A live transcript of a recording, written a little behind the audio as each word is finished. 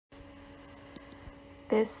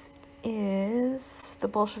This is The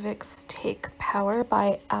Bolsheviks Take Power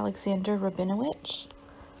by Alexander Rabinowitch.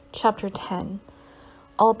 Chapter 10,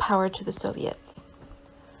 All Power to the Soviets.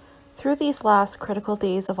 Through these last critical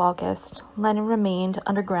days of August, Lenin remained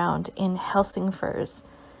underground in Helsingfors,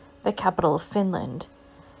 the capital of Finland.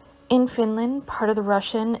 In Finland, part of the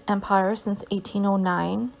Russian Empire since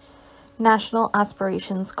 1809, national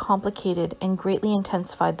aspirations complicated and greatly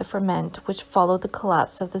intensified the ferment which followed the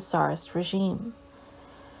collapse of the Tsarist regime.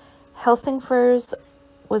 Helsingfors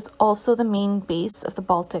was also the main base of the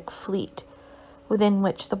Baltic fleet, within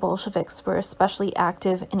which the Bolsheviks were especially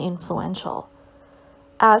active and influential.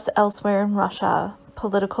 As elsewhere in Russia,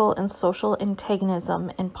 political and social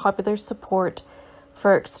antagonism and popular support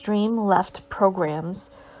for extreme left programs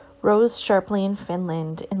rose sharply in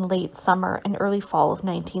Finland in late summer and early fall of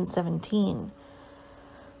 1917.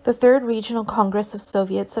 The Third Regional Congress of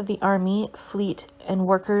Soviets of the Army, Fleet, and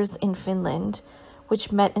Workers in Finland, which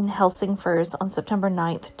met in Helsingfors on September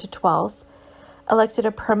 9th to 12th, elected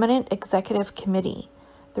a permanent executive committee,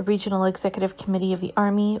 the Regional Executive Committee of the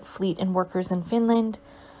Army, Fleet, and Workers in Finland,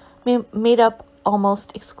 made up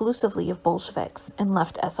almost exclusively of Bolsheviks and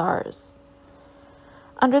left SRs.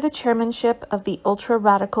 Under the chairmanship of the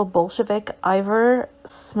ultra-radical Bolshevik Ivor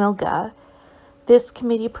Smilga, this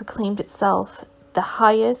committee proclaimed itself the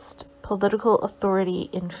highest political authority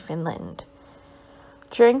in Finland.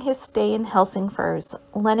 During his stay in Helsingfors,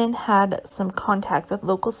 Lenin had some contact with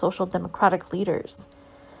local social democratic leaders,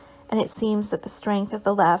 and it seems that the strength of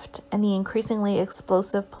the left and the increasingly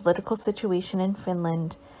explosive political situation in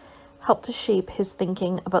Finland helped to shape his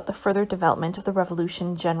thinking about the further development of the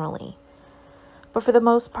revolution generally. But for the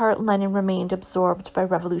most part, Lenin remained absorbed by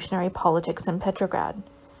revolutionary politics in Petrograd.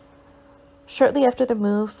 Shortly after the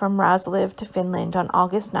move from Razliv to Finland on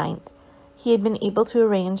August 9th, he had been able to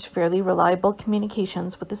arrange fairly reliable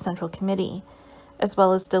communications with the Central Committee, as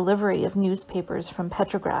well as delivery of newspapers from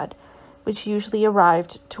Petrograd, which usually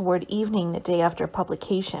arrived toward evening the day after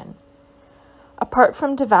publication. Apart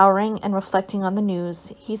from devouring and reflecting on the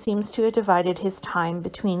news, he seems to have divided his time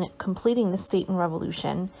between completing the state and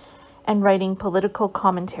revolution and writing political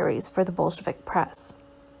commentaries for the Bolshevik press.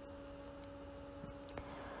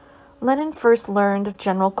 Lenin first learned of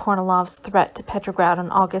General Kornilov's threat to Petrograd on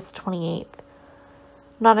August 28th.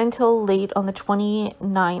 Not until late on the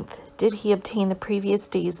 29th did he obtain the previous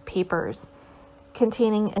day's papers,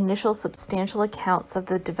 containing initial substantial accounts of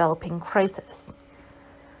the developing crisis.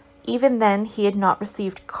 Even then, he had not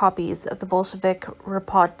received copies of the Bolshevik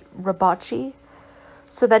Rabotchi,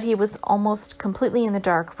 so that he was almost completely in the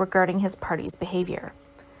dark regarding his party's behavior.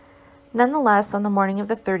 Nonetheless, on the morning of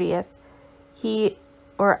the 30th,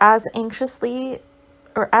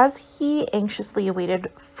 as he anxiously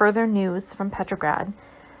awaited further news from Petrograd,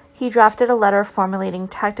 he drafted a letter formulating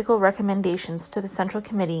tactical recommendations to the Central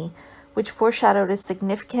Committee, which foreshadowed a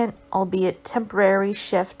significant, albeit temporary,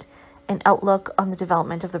 shift in outlook on the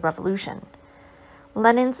development of the revolution.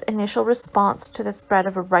 Lenin's initial response to the threat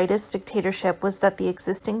of a rightist dictatorship was that the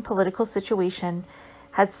existing political situation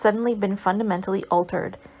had suddenly been fundamentally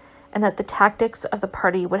altered, and that the tactics of the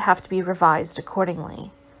party would have to be revised accordingly.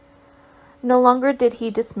 No longer did he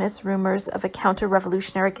dismiss rumors of a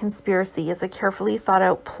counter-revolutionary conspiracy as a carefully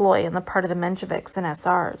thought-out ploy on the part of the Mensheviks and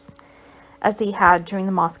SRs, as he had during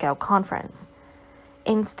the Moscow conference.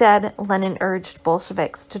 Instead, Lenin urged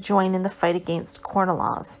Bolsheviks to join in the fight against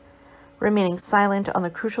Kornilov, remaining silent on the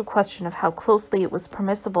crucial question of how closely it was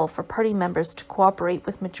permissible for party members to cooperate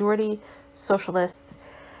with majority socialists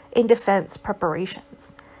in defense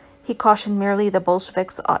preparations. He cautioned merely the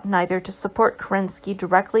Bolsheviks ought neither to support Kerensky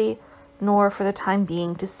directly nor for the time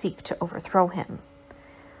being to seek to overthrow him.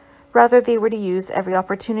 Rather, they were to use every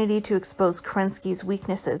opportunity to expose Kerensky's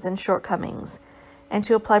weaknesses and shortcomings, and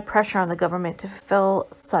to apply pressure on the government to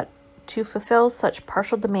fulfill such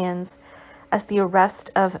partial demands as the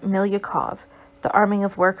arrest of Milyukov, the arming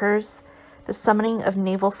of workers, the summoning of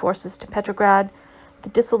naval forces to Petrograd, the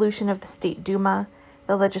dissolution of the State Duma,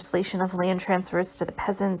 the legislation of land transfers to the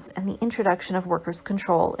peasants, and the introduction of workers'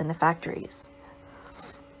 control in the factories.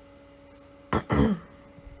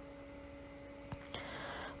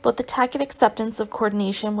 Both the tacit acceptance of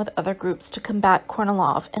coordination with other groups to combat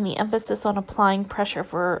Kornilov and the emphasis on applying pressure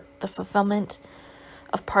for the fulfillment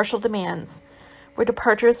of partial demands were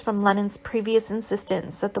departures from Lenin's previous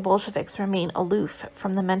insistence that the Bolsheviks remain aloof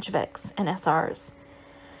from the Mensheviks and SRs,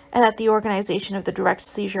 and that the organization of the direct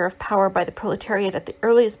seizure of power by the proletariat at the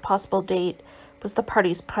earliest possible date was the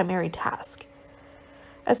party's primary task.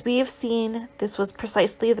 As we have seen, this was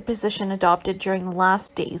precisely the position adopted during the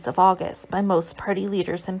last days of August by most party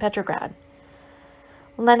leaders in Petrograd.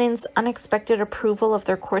 Lenin's unexpected approval of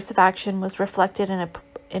their course of action was reflected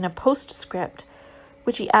in a postscript,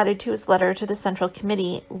 which he added to his letter to the Central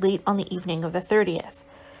Committee late on the evening of the 30th,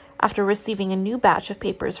 after receiving a new batch of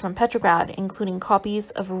papers from Petrograd, including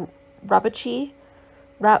copies of Rabinowitch.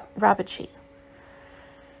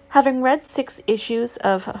 Having read 6 issues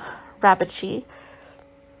of Rabinowitch,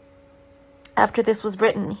 after this was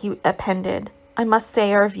written, he appended, "I must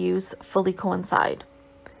say our views fully coincide."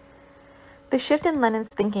 The shift in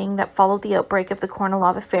Lenin's thinking that followed the outbreak of the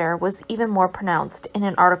Kornilov affair was even more pronounced in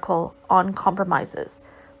an article on compromises,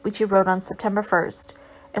 which he wrote on September 1st,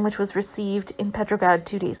 and which was received in Petrograd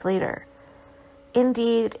 2 days later.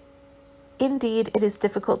 Indeed, it is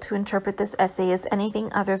difficult to interpret this essay as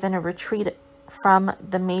anything other than a retreat from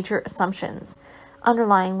the major assumptions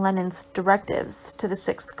underlying Lenin's directives to the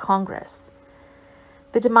 6th Congress.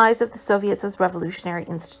 The demise of the Soviets as revolutionary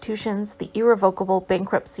institutions, the irrevocable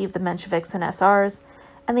bankruptcy of the Mensheviks and SRs,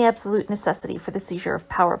 and the absolute necessity for the seizure of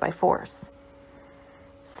power by force.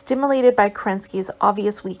 Stimulated by Kerensky's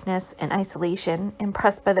obvious weakness and isolation,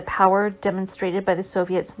 impressed by the power demonstrated by the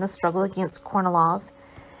Soviets in the struggle against Kornilov,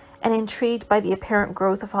 and intrigued by the apparent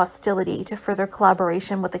growth of hostility to further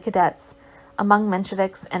collaboration with the cadets among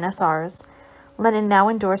Mensheviks and SRs, Lenin now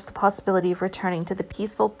endorsed the possibility of returning to the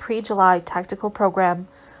peaceful pre-July tactical program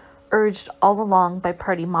urged all along by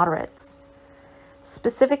party moderates.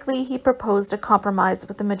 Specifically, he proposed a compromise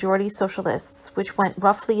with the majority socialists, which went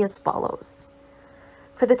roughly as follows.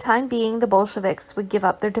 For the time being, the Bolsheviks would give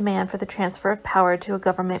up their demand for the transfer of power to a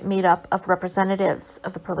government made up of representatives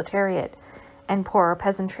of the proletariat and poorer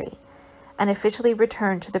peasantry, and officially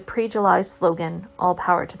return to the pre-July slogan, "All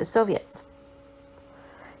power to the Soviets."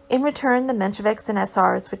 In return, the Mensheviks and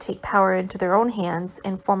SRs would take power into their own hands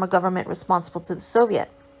and form a government responsible to the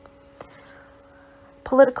Soviet.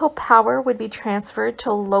 Political power would be transferred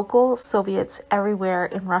to local Soviets everywhere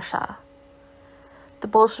in Russia. The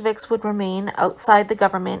Bolsheviks would remain outside the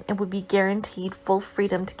government and would be guaranteed full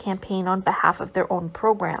freedom to campaign on behalf of their own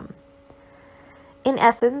program. In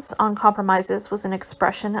essence, On Compromises was an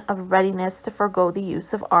expression of readiness to forego the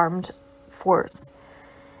use of armed force,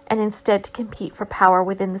 and instead to compete for power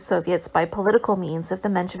within the Soviets by political means if the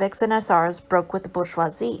Mensheviks and SRs broke with the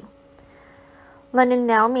bourgeoisie. Lenin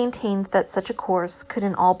now maintained that such a course could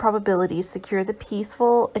in all probability secure the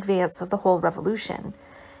peaceful advance of the whole revolution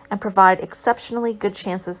and provide exceptionally good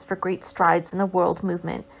chances for great strides in the world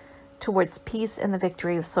movement towards peace and the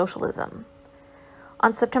victory of socialism.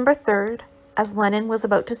 On September 3rd, as Lenin was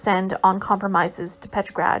about to send On Compromises to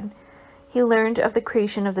Petrograd, he learned of the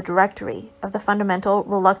creation of the Directory, of the fundamental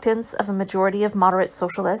reluctance of a majority of moderate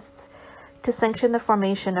socialists to sanction the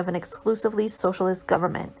formation of an exclusively socialist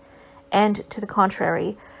government, and, to the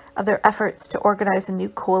contrary, of their efforts to organize a new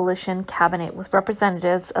coalition cabinet with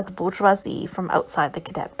representatives of the bourgeoisie from outside the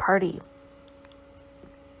Cadet Party.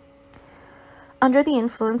 Under the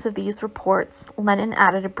influence of these reports, Lenin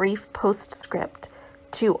added a brief postscript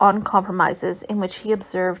to On Compromises in which he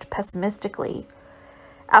observed pessimistically,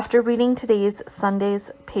 "After reading today's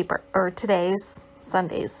Sunday's papers,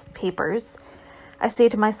 I say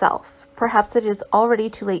to myself, perhaps it is already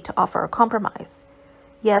too late to offer a compromise.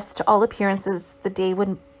 Yes, to all appearances, the day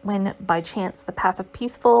when by chance the path of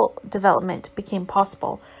peaceful development became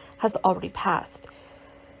possible has already passed."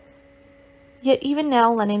 Yet even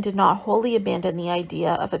now, Lenin did not wholly abandon the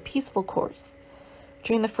idea of a peaceful course.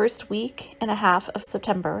 During the first week and a half of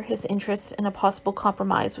September, his interest in a possible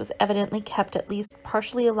compromise was evidently kept at least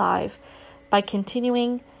partially alive by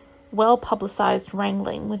continuing well-publicized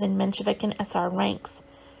wrangling within Menshevik and SR ranks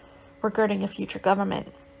regarding a future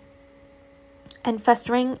government, and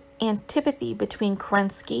festering antipathy between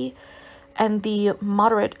Kerensky and the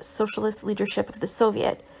moderate socialist leadership of the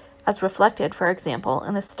Soviet, as reflected, for example,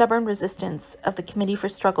 in the stubborn resistance of the Committee for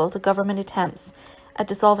Struggle to government attempts at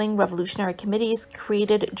dissolving revolutionary committees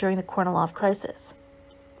created during the Kornilov crisis.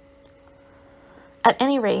 At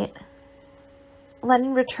any rate,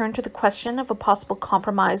 Lenin returned to the question of a possible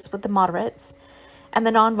compromise with the moderates and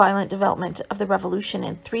the nonviolent development of the revolution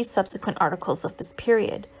in 3 subsequent articles of this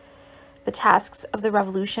period: The Tasks of the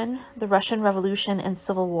Revolution, the Russian Revolution and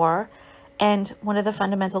Civil War, and One of the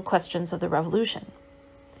Fundamental Questions of the Revolution.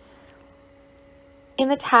 In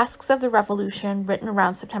The Tasks of the Revolution, written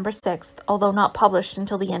around September 6th, although not published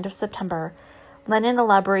until the end of September, Lenin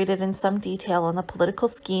elaborated in some detail on the political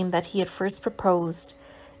scheme that he had first proposed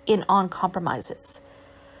in On Compromises.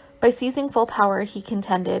 By seizing full power, he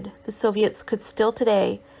contended, the Soviets could still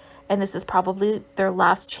today, and this is probably their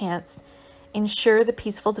last chance, ensure the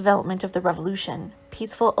peaceful development of the revolution,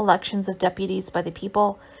 peaceful elections of deputies by the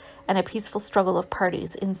people, and a peaceful struggle of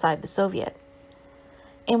parties inside the Soviet.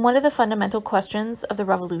 In one of the fundamental questions of the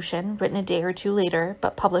revolution, written a day or two later,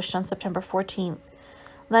 but published on September 14th,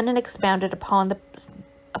 Lenin expounded upon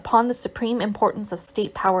the supreme importance of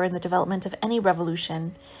state power in the development of any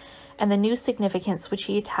revolution, and the new significance which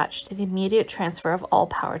he attached to the immediate transfer of all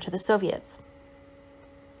power to the Soviets.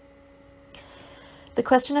 The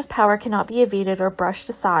question of power cannot be evaded or brushed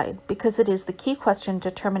aside because it is the key question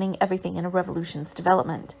determining everything in a revolution's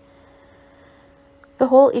development. The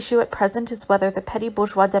whole issue at present is whether the petty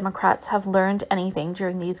bourgeois democrats have learned anything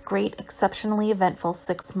during these great, exceptionally eventful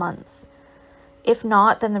 6 months. If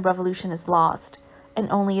not, then the revolution is lost, and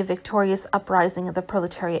only a victorious uprising of the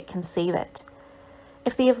proletariat can save it.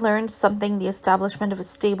 If they have learned something, the establishment of a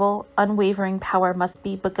stable, unwavering power must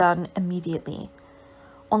be begun immediately.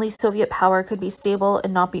 Only Soviet power could be stable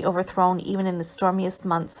and not be overthrown even in the stormiest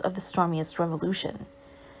months of the stormiest revolution.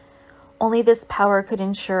 Only this power could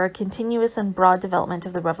ensure a continuous and broad development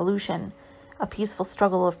of the revolution, a peaceful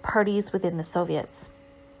struggle of parties within the Soviets.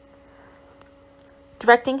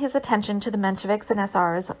 Directing his attention to the Mensheviks and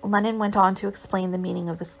SRs, Lenin went on to explain the meaning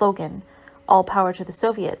of the slogan, "All power to the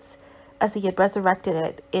Soviets," as he had resurrected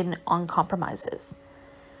it in On Compromises.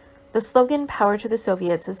 The slogan "Power to the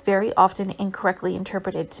Soviets" is very often incorrectly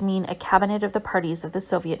interpreted to mean a cabinet of the parties of the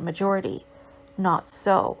Soviet majority. Not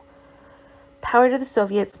so. Power to the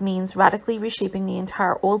Soviets means radically reshaping the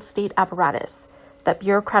entire old state apparatus, that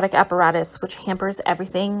bureaucratic apparatus which hampers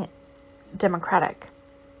everything democratic.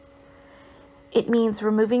 It means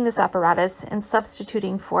removing this apparatus and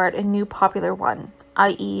substituting for it a new popular one,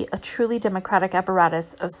 i.e., a truly democratic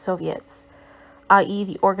apparatus of Soviets, i.e.,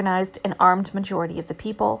 the organized and armed majority of the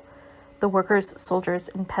people, the workers, soldiers,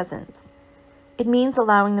 and peasants. It means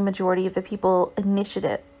allowing the majority of the people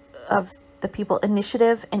initiative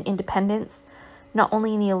and independence, not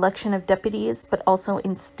only in the election of deputies, but also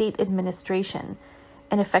in state administration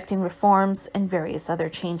and effecting reforms and various other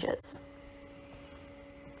changes.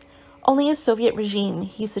 Only a Soviet regime,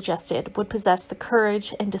 he suggested, would possess the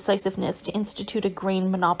courage and decisiveness to institute a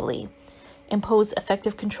grain monopoly, impose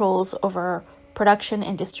effective controls over production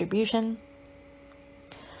and distribution,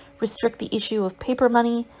 restrict the issue of paper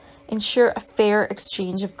money, ensure a fair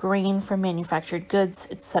exchange of grain for manufactured goods,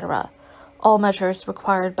 etc., all measures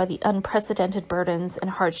required by the unprecedented burdens and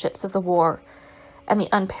hardships of the war and the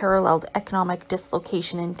unparalleled economic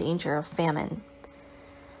dislocation and danger of famine.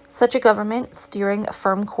 Such a government, steering a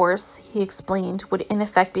firm course, he explained, would in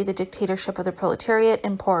effect be the dictatorship of the proletariat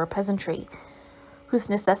and poorer peasantry, whose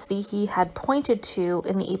necessity he had pointed to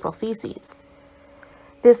in the April Theses.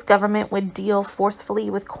 This government would deal forcefully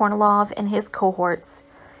with Kornilov and his cohorts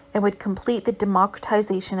and would complete the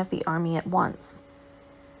democratization of the army at once.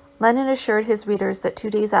 Lenin assured his readers that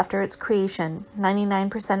 2 days after its creation,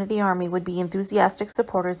 99% of the army would be enthusiastic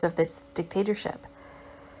supporters of this dictatorship.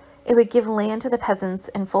 It would give land to the peasants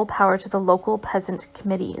and full power to the local peasant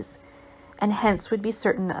committees, and hence would be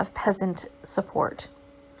certain of peasant support.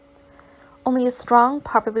 Only a strong,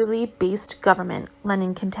 popularly based government,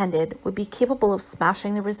 Lenin contended, would be capable of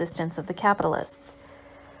smashing the resistance of the capitalists,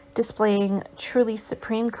 displaying truly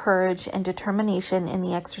supreme courage and determination in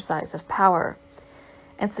the exercise of power,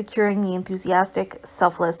 and securing the enthusiastic,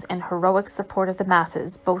 selfless, and heroic support of the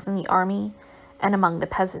masses both in the army and among the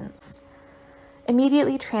peasants.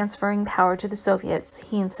 Immediately transferring power to the Soviets,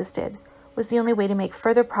 he insisted, was the only way to make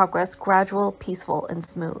further progress gradual, peaceful, and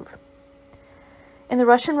smooth. In the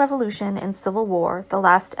Russian Revolution and Civil War, the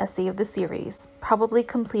last essay of the series, probably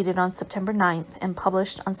completed on September 9th and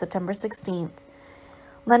published on September 16th,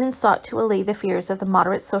 Lenin sought to allay the fears of the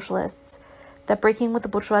moderate socialists that breaking with the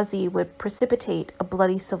bourgeoisie would precipitate a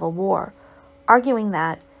bloody civil war, arguing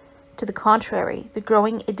that, to the contrary, the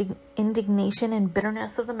growing indignation and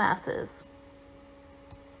bitterness of the masses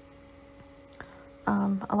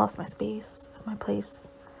I lost my space, my place.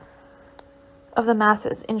 Of the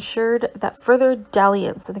masses ensured that further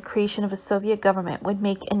dalliance in the creation of a Soviet government would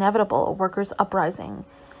make inevitable a workers' uprising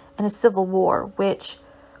and a civil war which,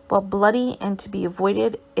 while bloody and to be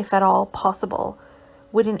avoided if at all possible,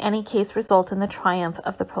 would in any case result in the triumph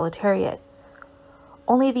of the proletariat.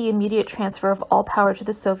 Only the immediate transfer of all power to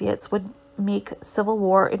the Soviets would make civil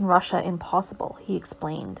war in Russia impossible, he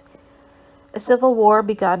explained. A civil war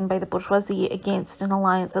begun by the bourgeoisie against an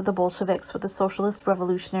alliance of the Bolsheviks with the socialist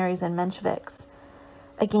revolutionaries and Mensheviks,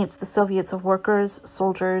 against the Soviets of workers,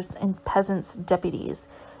 soldiers, and peasants' deputies,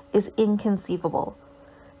 is inconceivable.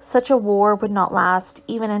 Such a war would not last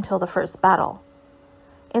even until the first battle.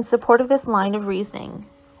 In support of this line of reasoning,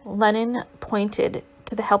 Lenin pointed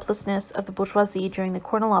to the helplessness of the bourgeoisie during the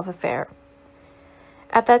Kornilov affair.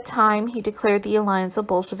 At that time, he declared the alliance of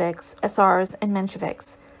Bolsheviks, SRs, and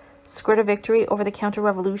Mensheviks, scored a victory over the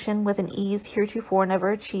counter-revolution with an ease heretofore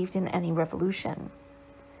never achieved in any revolution.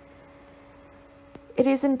 It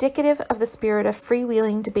is indicative of the spirit of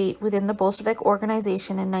freewheeling debate within the Bolshevik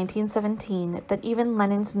organization in 1917 that even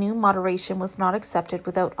Lenin's new moderation was not accepted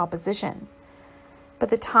without opposition. By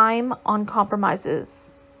the time on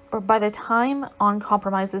compromises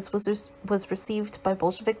was received by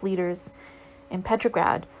Bolshevik leaders in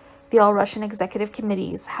Petrograd, the All-Russian Executive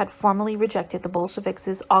Committees had formally rejected the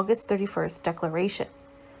Bolsheviks' August 31st declaration.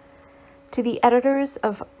 To the editors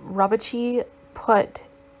of Rabinowitch put,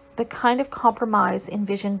 the kind of compromise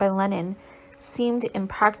envisioned by Lenin seemed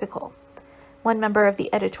impractical. One member of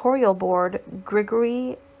the editorial board,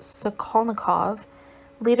 Grigory Sokolnikov,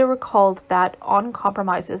 later recalled that On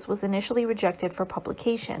Compromises was initially rejected for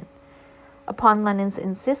publication. Upon Lenin's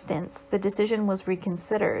insistence, the decision was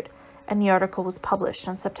reconsidered, and the article was published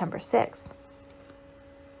on September 6th.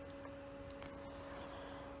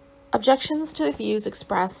 Objections to the views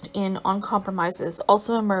expressed in On Compromises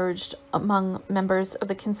also emerged among members of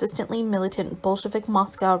the consistently militant Bolshevik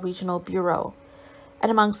Moscow Regional Bureau,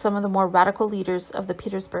 and among some of the more radical leaders of the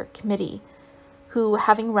Petersburg Committee, who,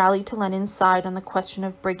 having rallied to Lenin's side on the question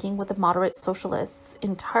of breaking with the moderate socialists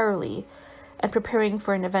entirely and preparing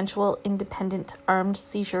for an eventual independent armed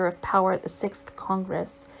seizure of power at the 6th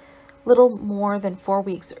Congress, little more than 4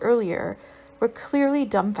 weeks earlier, were clearly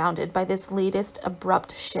dumbfounded by this latest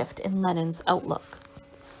abrupt shift in Lenin's outlook.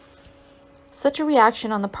 Such a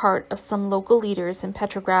reaction on the part of some local leaders in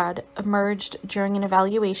Petrograd emerged during an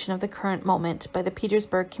evaluation of the current moment by the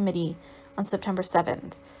Petersburg Committee on September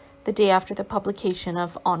 7th, the day after the publication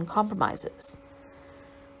of On Compromises.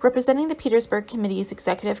 Representing the Petersburg Committee's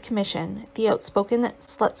Executive Commission, the outspoken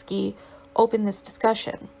Slutsky opened this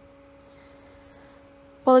discussion.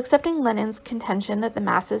 While accepting Lenin's contention that the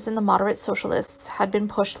masses and the moderate socialists had been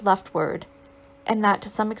pushed leftward, and that to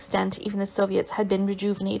some extent even the Soviets had been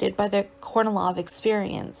rejuvenated by the Kornilov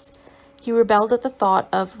experience, he rebelled at the thought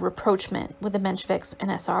of rapprochement with the Mensheviks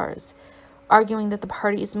and SRs, arguing that the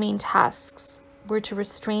party's main tasks were to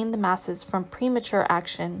restrain the masses from premature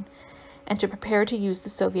action and to prepare to use the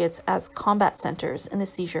Soviets as combat centers in the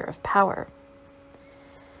seizure of power.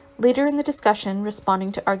 Later in the discussion,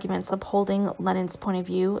 responding to arguments upholding Lenin's point of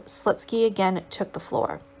view, Slutsky again took the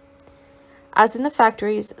floor. As in the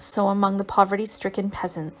factories, so among the poverty-stricken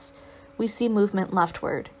peasants, we see movement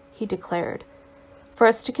leftward, he declared. For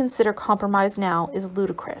us to consider compromise now is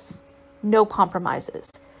ludicrous. No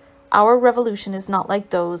compromises. Our revolution is not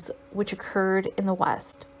like those which occurred in the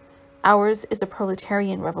West. Ours is a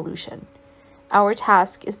proletarian revolution. Our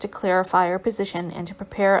task is to clarify our position and to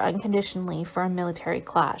prepare unconditionally for a military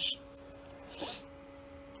clash.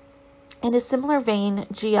 In a similar vein,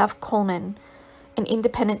 G.F. Coleman, an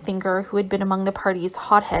independent thinker who had been among the party's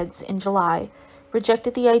hotheads in July,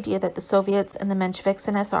 rejected the idea that the Soviets and the Mensheviks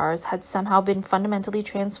and SRs had somehow been fundamentally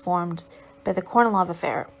transformed by the Kornilov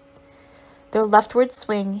affair. Their leftward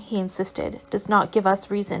swing, he insisted, does not give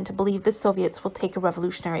us reason to believe the Soviets will take a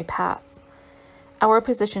revolutionary path. Our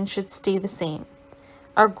position should stay the same.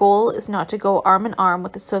 Our goal is not to go arm in arm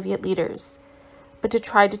with the Soviet leaders, but to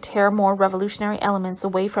try to tear more revolutionary elements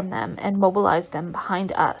away from them and mobilize them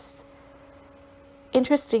behind us.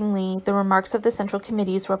 Interestingly, the remarks of the Central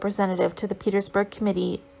Committee's representative to the Petersburg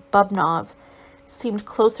Committee, Bubnov, seemed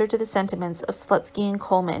closer to the sentiments of Slutsky and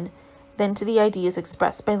Coleman than to the ideas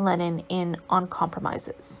expressed by Lenin in On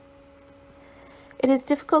Compromises. It is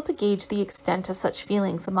difficult to gauge the extent of such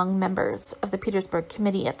feelings among members of the Petersburg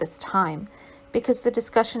Committee at this time, because the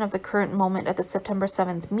discussion of the current moment at the September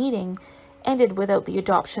 7th meeting ended without the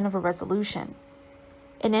adoption of a resolution.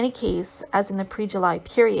 In any case, as in the pre-July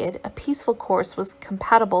period, a peaceful course was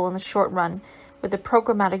compatible in the short run with the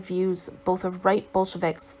programmatic views both of right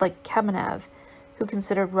Bolsheviks like Kamenev, who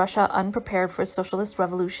considered Russia unprepared for a socialist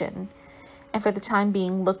revolution, and for the time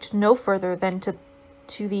being looked no further than to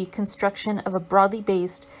the construction of a broadly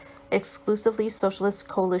based, exclusively socialist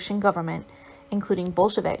coalition government, including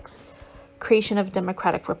Bolsheviks, creation of a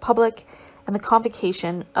democratic republic, and the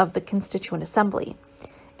convocation of the Constituent Assembly,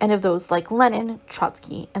 and of those like Lenin,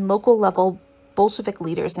 Trotsky, and local-level Bolshevik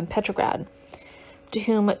leaders in Petrograd, to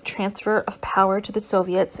whom transfer of power to the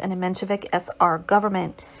Soviets and a Menshevik SR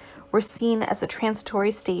government were seen as a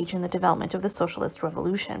transitory stage in the development of the socialist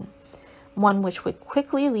revolution, one which would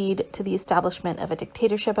quickly lead to the establishment of a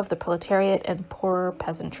dictatorship of the proletariat and poorer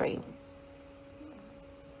peasantry.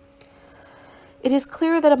 It is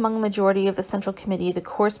clear that among the majority of the Central Committee, the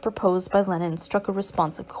course proposed by Lenin struck a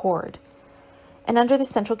responsive chord. And under the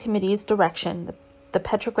Central Committee's direction, the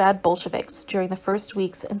Petrograd Bolsheviks, during the first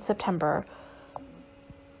weeks in September,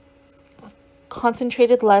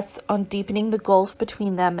 concentrated less on deepening the gulf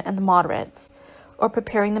between them and the moderates, or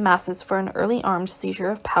preparing the masses for an early armed seizure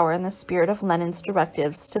of power in the spirit of Lenin's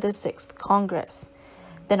directives to the Sixth Congress,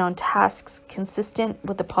 than on tasks consistent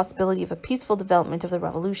with the possibility of a peaceful development of the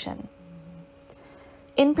revolution.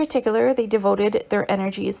 In particular, they devoted their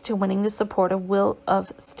energies to winning the support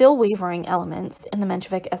of still wavering elements in the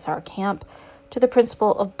Menshevik SR camp to the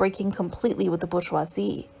principle of breaking completely with the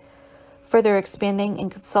bourgeoisie, further expanding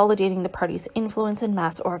and consolidating the party's influence in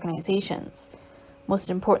mass organizations,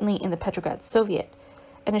 most importantly in the Petrograd Soviet,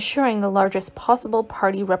 and assuring the largest possible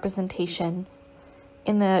party representation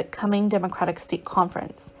in the coming Democratic State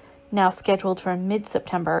Conference, now scheduled for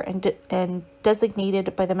mid-September and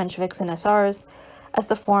designated by the Mensheviks and SRs as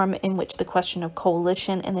the forum in which the question of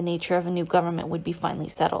coalition and the nature of a new government would be finally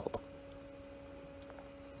settled.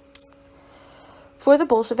 For the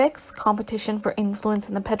Bolsheviks, competition for influence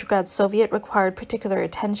in the Petrograd Soviet required particular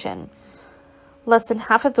attention. Less than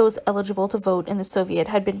half of those eligible to vote in the Soviet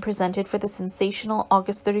had been presented for the sensational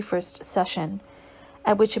August 31st session,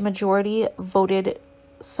 at which a majority voted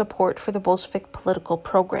support for the Bolshevik political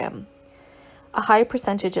program. A high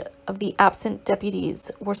percentage of the absent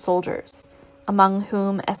deputies were soldiers, among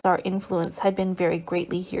whom SR influence had been very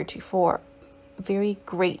great heretofore,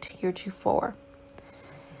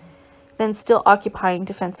 then still occupying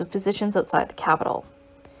defensive positions outside the capital.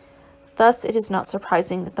 Thus, it is not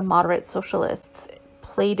surprising that the moderate socialists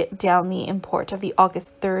played down the import of the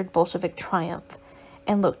August 3rd Bolshevik triumph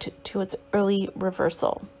and looked to its early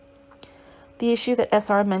reversal. The issue that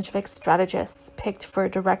SR Menshevik strategists picked for a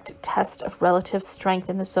direct test of relative strength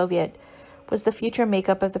in the Soviet was the future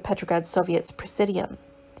makeup of the Petrograd Soviet's Presidium.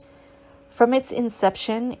 From its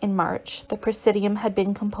inception in March, the Presidium had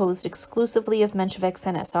been composed exclusively of Mensheviks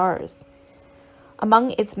and SRs.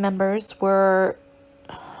 Among its members were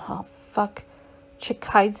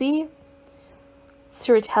Chikaidze,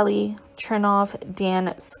 Tseretelli, Chernov,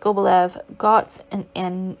 Dan, Skobelev, Gotz,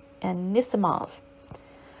 and Nisimov,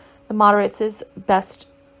 the moderates' best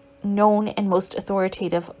known and most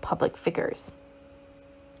authoritative public figures.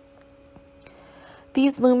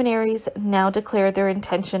 These luminaries now declared their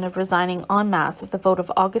intention of resigning en masse if the vote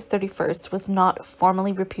of August 31st was not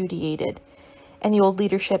formally repudiated and the old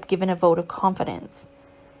leadership given a vote of confidence.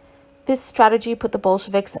 This strategy put the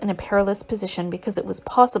Bolsheviks in a perilous position because it was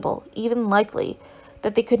possible, even likely,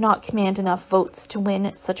 that they could not command enough votes to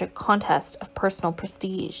win such a contest of personal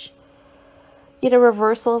prestige. Yet a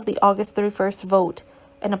reversal of the August 31st vote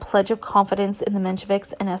and a pledge of confidence in the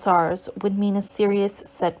Mensheviks and SRs would mean a serious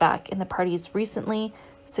setback in the party's recently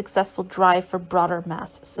successful drive for broader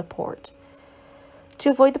mass support. To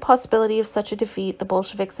avoid the possibility of such a defeat, the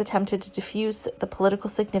Bolsheviks attempted to diffuse the political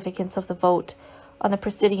significance of the vote on the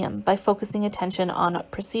Presidium by focusing attention on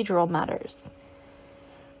procedural matters.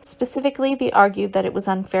 Specifically, they argued that it was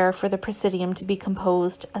unfair for the Presidium to be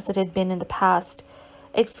composed, as it had been in the past,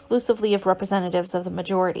 exclusively of representatives of the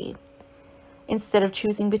majority, instead of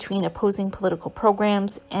choosing between opposing political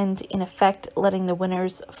programs and, in effect, letting the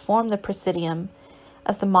winners form the Presidium,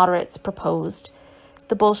 as the moderates proposed.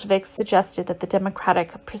 The Bolsheviks suggested that the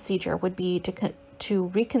democratic procedure would be to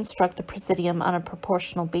reconstruct the Presidium on a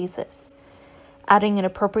proportional basis, adding an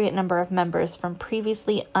appropriate number of members from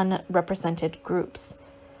previously unrepresented groups.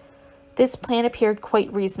 This plan appeared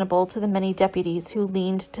quite reasonable to the many deputies who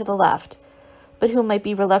leaned to the left, but who might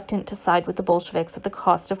be reluctant to side with the Bolsheviks at the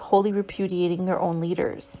cost of wholly repudiating their own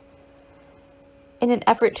leaders. In an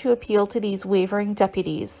effort to appeal to these wavering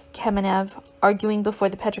deputies, Kamenev, arguing before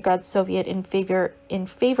the Petrograd Soviet in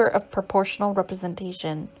favor of proportional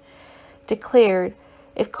representation, declared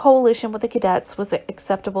if coalition with the cadets was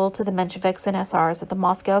acceptable to the Mensheviks and SRs at the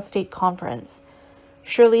Moscow State Conference,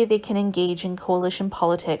 surely they can engage in coalition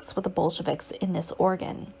politics with the Bolsheviks in this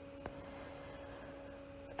organ.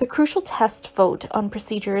 The crucial test vote on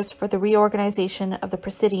procedures for the reorganization of the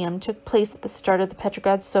Presidium took place at the start of the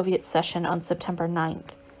Petrograd Soviet session on September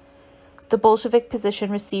 9th. The Bolshevik position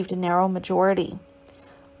received a narrow majority.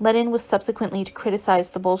 Lenin was subsequently to criticize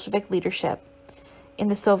the Bolshevik leadership in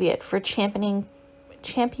the Soviet for championing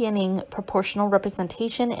proportional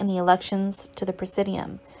representation in the elections to the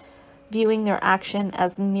Presidium, viewing their action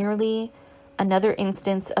as merely another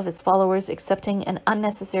instance of his followers accepting an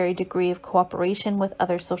unnecessary degree of cooperation with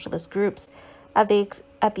other socialist groups at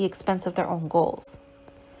the expense of their own goals.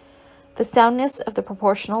 The soundness of the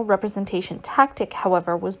proportional representation tactic,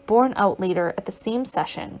 however, was borne out later at the same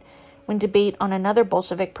session, when debate on another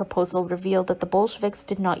Bolshevik proposal revealed that the Bolsheviks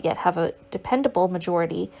did not yet have a dependable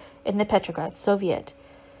majority in the Petrograd Soviet.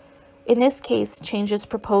 In this case, changes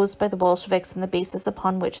proposed by the Bolsheviks and the basis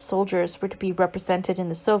upon which soldiers were to be represented in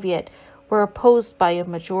the Soviet were opposed by a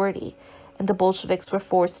majority, and the Bolsheviks were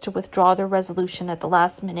forced to withdraw their resolution at the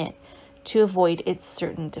last minute to avoid its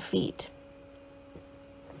certain defeat.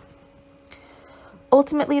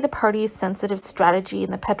 Ultimately, the party's sensitive strategy in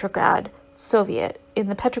the Petrograd Soviet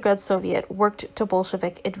worked to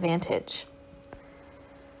Bolshevik advantage.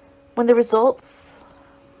 When the results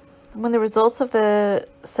of the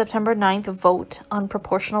September 9th vote on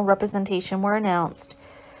proportional representation were announced,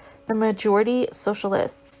 the majority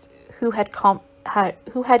socialists who had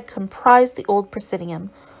comprised the old Presidium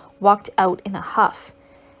walked out in a huff,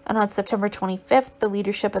 and on September 25th, the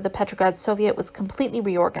leadership of the Petrograd Soviet was completely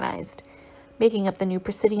reorganized. Making up the new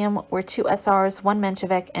Presidium were 2 SRs, 1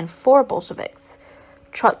 Menshevik, and 4 Bolsheviks: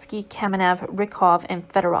 Trotsky, Kamenev, Rykov, and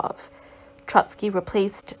Fedorov. Trotsky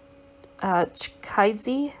replaced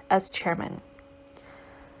Chkheidze as chairman.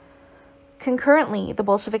 Concurrently, the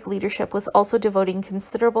Bolshevik leadership was also devoting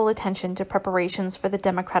considerable attention to preparations for the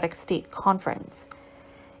Democratic State Conference.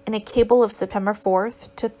 In a cable of September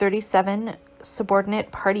 4th to 37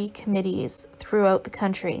 subordinate party committees throughout the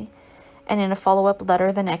country, and in a follow-up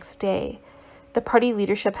letter the next day, the party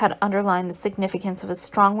leadership had underlined the significance of a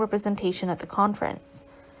strong representation at the conference.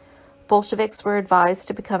 Bolsheviks were advised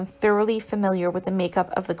to become thoroughly familiar with the makeup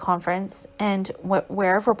of the conference and,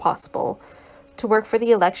 wherever possible, to work for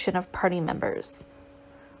the election of party members.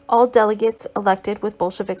 All delegates elected with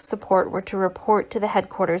Bolshevik support were to report to the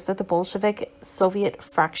headquarters of the Bolshevik Soviet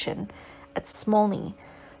fraction at Smolny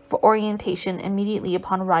for orientation immediately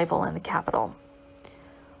upon arrival in the capital.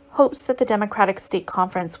 Hopes that the Democratic State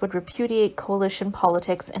Conference would repudiate coalition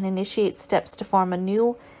politics and initiate steps to form a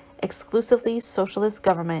new, exclusively socialist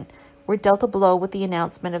government were dealt a blow with the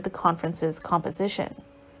announcement of the conference's composition.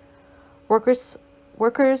 Workers,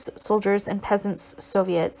 soldiers, and peasants'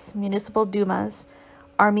 soviets, municipal dumas,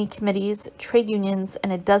 army committees, trade unions,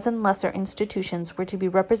 and a dozen lesser institutions were to be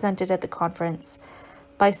represented at the conference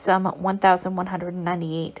by some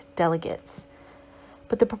 1,198 delegates.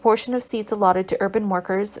 But the proportion of seats allotted to urban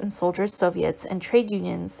workers and soldiers' soviets and trade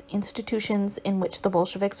unions, institutions in which the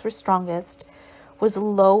Bolsheviks were strongest, was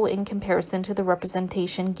low in comparison to the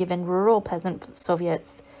representation given rural peasant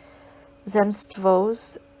soviets,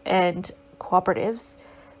 zemstvos, and cooperatives,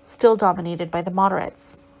 still dominated by the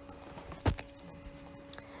moderates.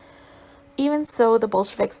 Even so, the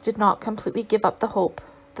Bolsheviks did not completely give up the hope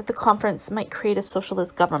that the conference might create a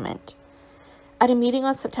socialist government. At a meeting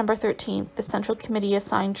on September 13th, the Central Committee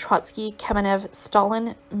assigned Trotsky, Kamenev,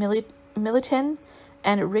 Stalin, Militin,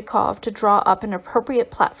 and Rykov to draw up an appropriate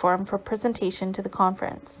platform for presentation to the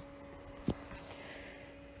conference.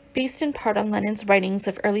 Based in part on Lenin's writings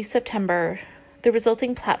of early September, the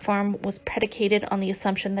resulting platform was predicated on the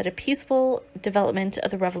assumption that a peaceful development of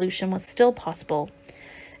the revolution was still possible,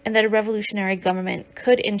 and that a revolutionary government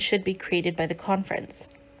could and should be created by the conference.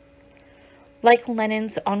 Like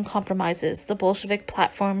Lenin's On Compromises, the Bolshevik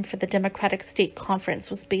platform for the Democratic State Conference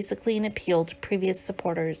was basically an appeal to previous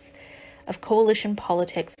supporters of coalition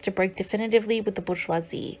politics to break definitively with the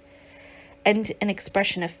bourgeoisie, and an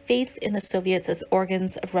expression of faith in the Soviets as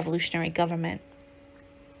organs of revolutionary government.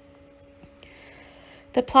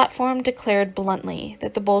 The platform declared bluntly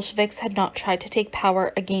that the Bolsheviks had not tried to take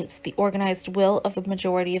power against the organized will of the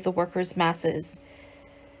majority of the workers' masses,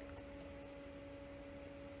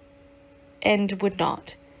 and would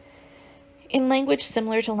not. In language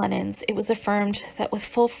similar to Lenin's, it was affirmed that with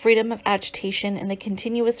full freedom of agitation and the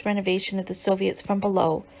continuous renovation of the Soviets from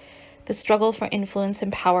below, the struggle for influence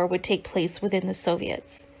and power would take place within the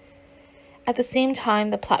Soviets. At the same time,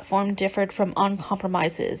 the platform differed from On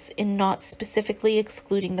Compromises in not specifically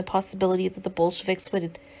excluding the possibility that the Bolsheviks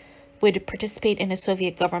would participate in a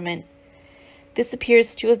Soviet government. This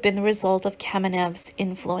appears to have been the result of Kamenev's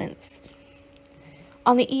influence.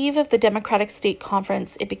 On the eve of the Democratic State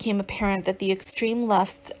Conference, it became apparent that the extreme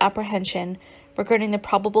left's apprehension regarding the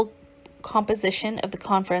probable composition of the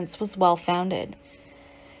conference was well-founded.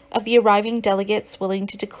 Of the arriving delegates willing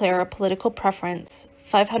to declare a political preference,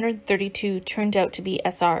 532 turned out to be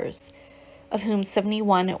SRs, of whom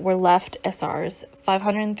 71 were left SRs,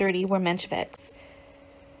 530 were Mensheviks,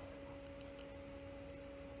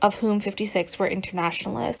 of whom 56 were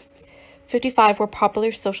internationalists, 55 were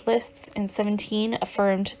popular socialists, and 17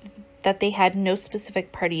 affirmed that they had no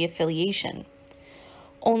specific party affiliation.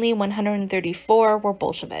 Only 134 were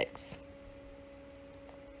Bolsheviks.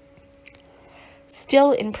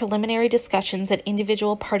 Still, in preliminary discussions at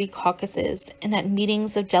individual party caucuses and at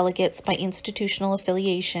meetings of delegates by institutional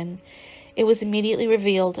affiliation, it was immediately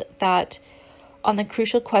revealed that, on the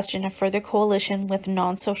crucial question of further coalition with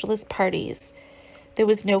non-socialist parties, there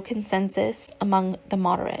was no consensus among the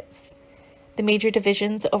moderates. The major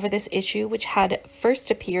divisions over this issue, which had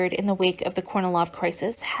first appeared in the wake of the Kornilov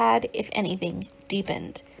crisis, had, if anything,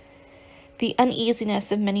 deepened. The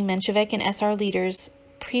uneasiness of many Menshevik and SR leaders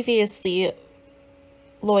previously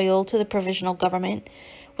loyal to the provisional government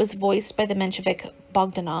was voiced by the Menshevik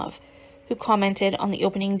Bogdanov, who commented on the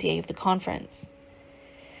opening day of the conference.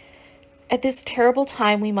 At this terrible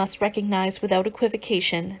time, we must recognize without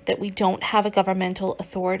equivocation that we don't have a governmental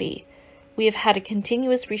authority. We have had a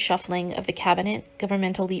continuous reshuffling of the cabinet,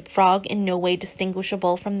 governmental leapfrog in no way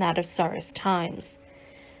distinguishable from that of Tsarist times.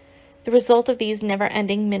 The result of these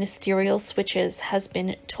never-ending ministerial switches has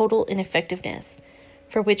been total ineffectiveness,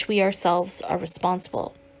 for which we ourselves are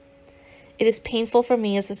responsible. It is painful for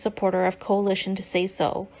me as a supporter of coalition to say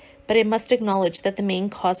so, but I must acknowledge that the main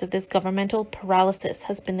cause of this governmental paralysis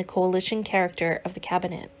has been the coalition character of the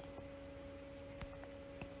cabinet.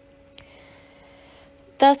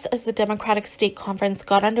 Thus, as the Democratic State Conference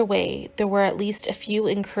got underway, there were at least a few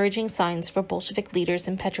encouraging signs for Bolshevik leaders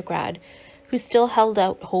in Petrograd, who still held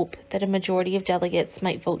out hope that a majority of delegates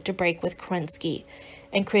might vote to break with Kerensky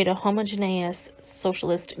and create a homogeneous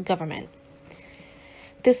socialist government.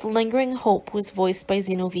 This lingering hope was voiced by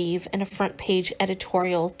Zinoviev in a front-page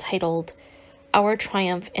editorial titled "Our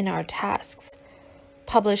Triumph in Our Tasks,"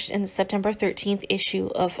 published in the September 13th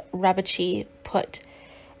issue of Rabinowitch Put,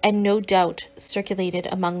 and no doubt circulated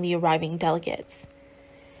among the arriving delegates.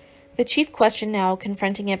 The chief question now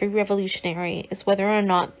confronting every revolutionary is whether or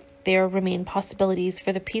not there remain possibilities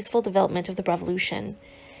for the peaceful development of the revolution,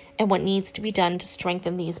 and what needs to be done to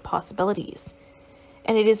strengthen these possibilities.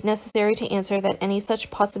 And it is necessary to answer that any such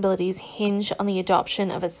possibilities hinge on the adoption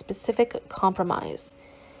of a specific compromise,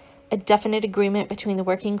 a definite agreement between the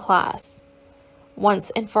working class, once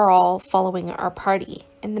and for all following our party,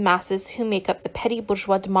 and the masses who make up the petty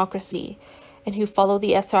bourgeois democracy and who follow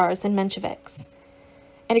the SRs and Mensheviks.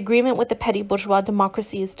 An agreement with the petty bourgeois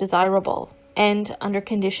democracy is desirable, and, under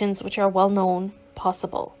conditions which are well known,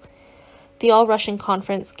 possible. The All-Russian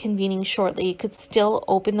Conference convening shortly could still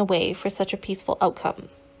open the way for such a peaceful outcome.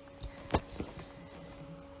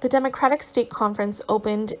 The Democratic State Conference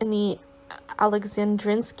opened in the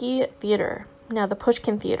Alexandrinsky Theater, now the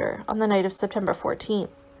Pushkin Theater, on the night of September 14th.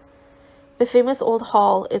 The famous old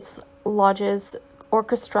hall, its lodges,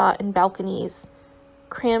 orchestra, and balconies,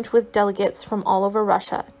 crammed with delegates from all over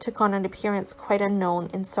Russia, took on an appearance quite unknown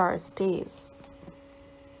in Tsarist days.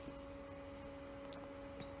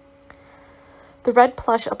 The red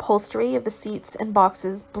plush upholstery of the seats and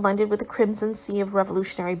boxes blended with the crimson sea of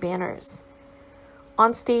revolutionary banners.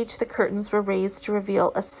 On stage, the curtains were raised to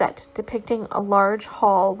reveal a set depicting a large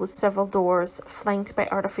hall with several doors flanked by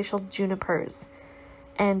artificial junipers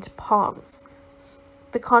and palms.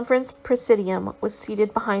 The conference presidium was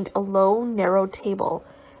seated behind a low, narrow table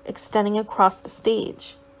extending across the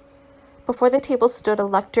stage. Before the table stood a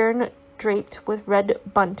lectern draped with red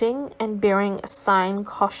bunting and bearing a sign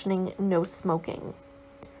cautioning no smoking.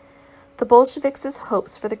 The Bolsheviks'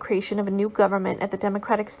 hopes for the creation of a new government at the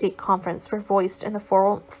Democratic State Conference were voiced in the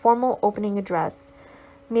formal opening address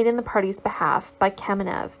made in the party's behalf by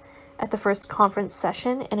Kamenev at the first conference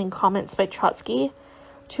session and in comments by Trotsky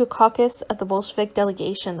to a caucus at the Bolshevik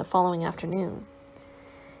delegation the following afternoon.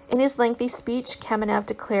 In his lengthy speech, Kamenev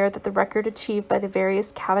declared that the record achieved by the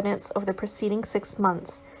various cabinets over the preceding 6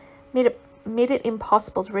 months made it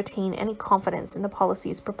impossible to retain any confidence in the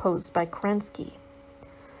policies proposed by Kerensky.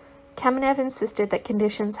 Kamenev insisted that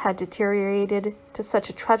conditions had deteriorated to such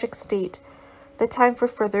a tragic state that time for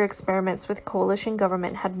further experiments with coalition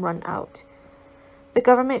government had run out. The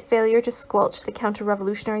government failure to squelch the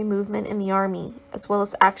counter-revolutionary movement in the army, as well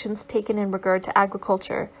as actions taken in regard to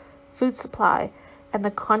agriculture, food supply, and the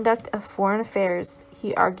conduct of foreign affairs,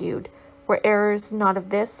 he argued, were errors not of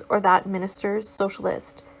this or that minister's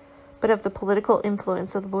socialist, but of the political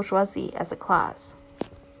influence of the bourgeoisie as a class.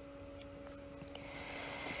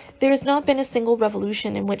 There has not been a single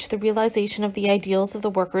revolution in which the realization of the ideals of the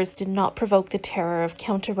workers did not provoke the terror of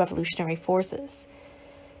counter-revolutionary forces.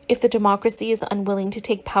 If the democracy is unwilling to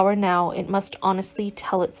take power now, it must honestly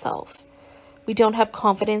tell itself. We don't have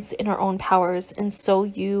confidence in our own powers, and so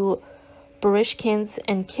you Baryshkins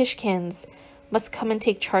and Kishkins must come and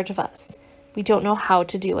take charge of us. We don't know how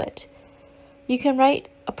to do it. You can write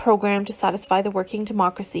a program to satisfy the working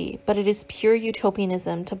democracy, but it is pure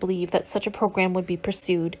utopianism to believe that such a program would be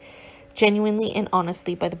pursued genuinely and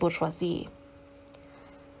honestly by the bourgeoisie.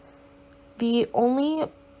 The only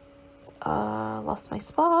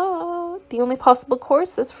possible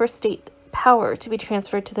course is for state power to be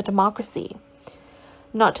transferred to the democracy,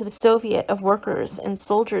 not to the Soviet of workers and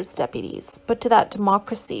soldiers' deputies, but to that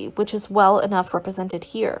democracy which is well enough represented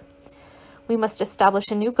here. We must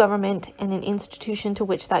establish a new government and an institution to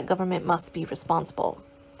which that government must be responsible.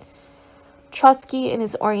 Trotsky, in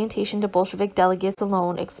his orientation to Bolshevik delegates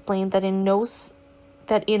alone, explained that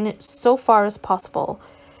in so far as possible,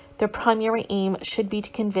 their primary aim should be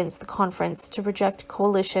to convince the conference to reject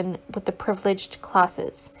coalition with the privileged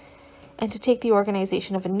classes and to take the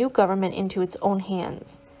organization of a new government into its own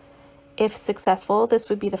hands. If successful, this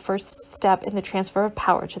would be the first step in the transfer of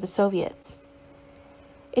power to the Soviets.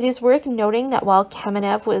 It is worth noting that while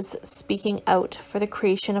Kamenev was speaking out for the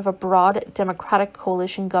creation of a broad democratic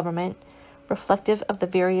coalition government, reflective of the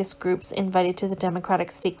various groups invited to the Democratic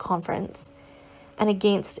State Conference, and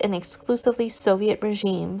against an exclusively Soviet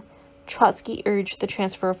regime, Trotsky urged the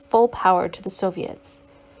transfer of full power to the Soviets.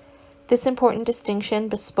 This important distinction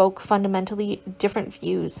bespoke fundamentally different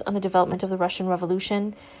views on the development of the Russian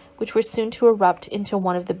Revolution, which were soon to erupt into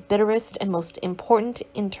one of the bitterest and most important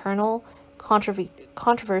internal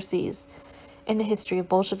controversies in the history of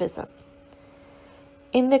Bolshevism.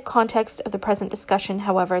 In the context of the present discussion,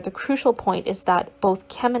 however, the crucial point is that both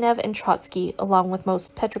Kamenev and Trotsky, along with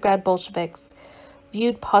most Petrograd Bolsheviks,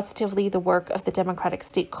 viewed positively the work of the Democratic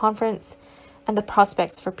State Conference and the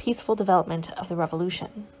prospects for peaceful development of the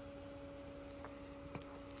revolution.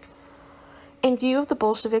 In view of the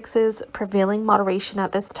Bolsheviks' prevailing moderation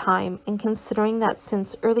at this time, and considering that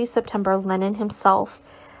since early September Lenin himself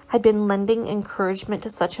had been lending encouragement to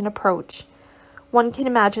such an approach, one can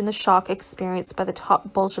imagine the shock experienced by the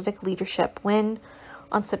top Bolshevik leadership when,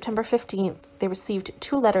 on September 15th, they received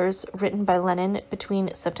 2 letters written by Lenin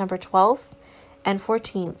between September 12th and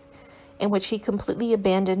 14th, in which he completely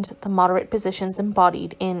abandoned the moderate positions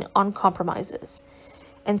embodied in On Compromises,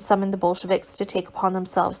 and summoned the Bolsheviks to take upon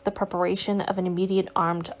themselves the preparation of an immediate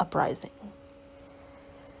armed uprising.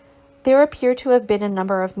 There appear to have been a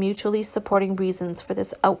number of mutually supporting reasons for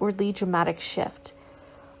this outwardly dramatic shift.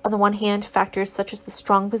 On the one hand, factors such as the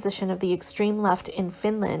strong position of the extreme left in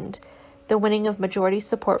Finland, the winning of majority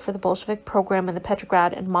support for the Bolshevik program in the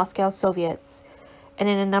Petrograd and Moscow Soviets, and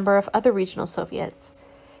in a number of other regional Soviets,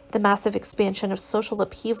 the massive expansion of social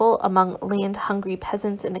upheaval among land-hungry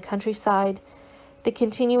peasants in the countryside, the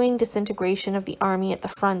continuing disintegration of the army at the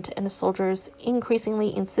front and the soldiers'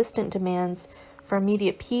 increasingly insistent demands for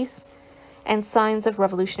immediate peace, and signs of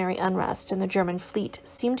revolutionary unrest in the German fleet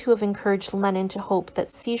seem to have encouraged Lenin to hope that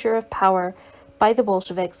seizure of power by the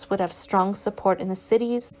Bolsheviks would have strong support in the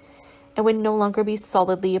cities and would no longer be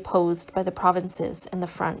solidly opposed by the provinces and the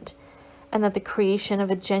front, and that the creation of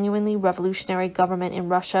a genuinely revolutionary government in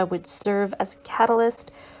Russia would serve as a catalyst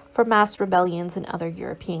for mass rebellions in other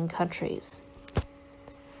European countries.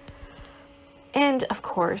 And, of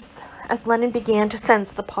course, as Lenin began to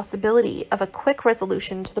sense the possibility of a quick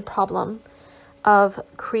resolution to the problem of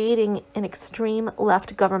creating an extreme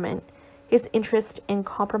left government, his interest in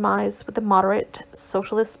compromise with the moderate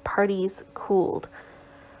socialist parties cooled.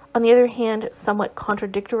 On the other hand, somewhat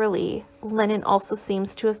contradictorily, Lenin also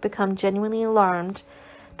seems to have become genuinely alarmed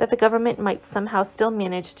that the government might somehow still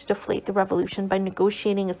manage to deflate the revolution by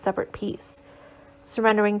negotiating a separate peace,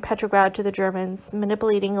 surrendering Petrograd to the Germans,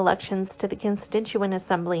 manipulating elections to the Constituent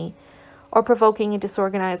Assembly, or provoking a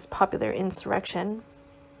disorganized popular insurrection.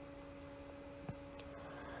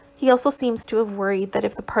 He also seems to have worried that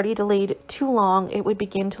if the party delayed too long, it would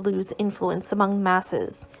begin to lose influence among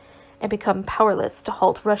masses and become powerless to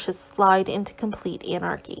halt Russia's slide into complete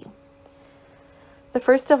anarchy. The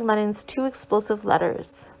first of Lenin's 2 explosive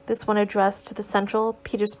letters, this one addressed to the Central,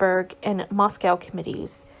 Petersburg, and Moscow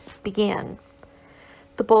committees, began: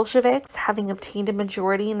 "The Bolsheviks, having obtained a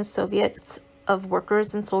majority in the Soviets of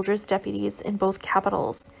workers' and soldiers' deputies in both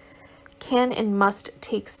capitals, can and must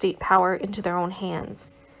take state power into their own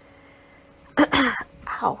hands."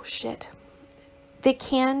 Ow, shit. They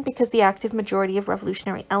can because the active majority of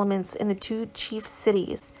revolutionary elements in the 2 chief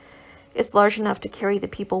cities is large enough to carry the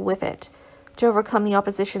people with it, to overcome the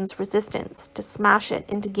opposition's resistance, to smash it,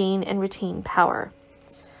 and to gain and retain power.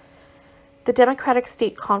 The Democratic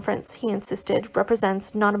State Conference, he insisted,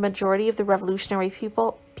 represents not a majority of the revolutionary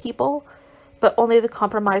people, but only the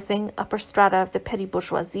compromising upper strata of the petty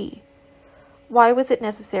bourgeoisie. Why was it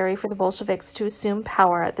necessary for the Bolsheviks to assume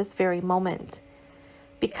power at this very moment?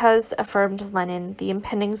 Because, affirmed Lenin, the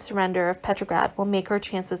impending surrender of Petrograd will make our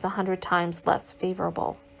chances 100 times less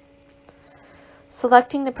favorable.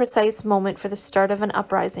 Selecting the precise moment for the start of an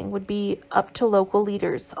uprising would be up to local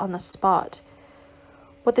leaders on the spot.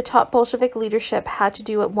 What the top Bolshevik leadership had to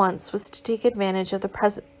do at once was to take advantage of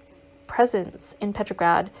the presence in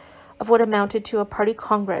Petrograd of what amounted to a party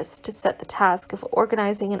congress to set the task of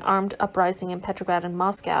organizing an armed uprising in Petrograd and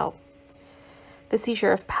Moscow, the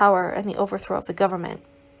seizure of power and the overthrow of the government.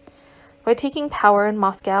 By taking power in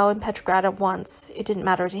Moscow and Petrograd at once, it didn't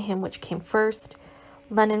matter to him which came first,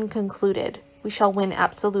 Lenin concluded, "We shall win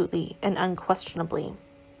absolutely and unquestionably."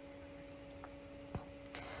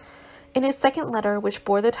 In his second letter, which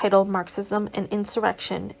bore the title Marxism and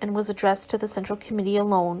Insurrection and was addressed to the Central Committee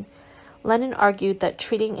alone, Lenin argued that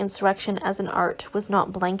treating insurrection as an art was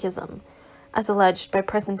not blankism, as alleged by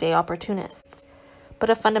present-day opportunists, but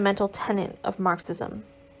a fundamental tenet of Marxism.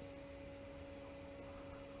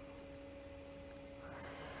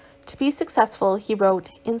 To be successful, he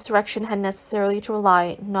wrote, insurrection had necessarily to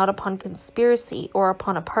rely not upon conspiracy or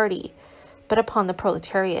upon a party, but upon the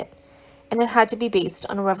proletariat, and it had to be based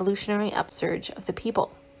on a revolutionary upsurge of the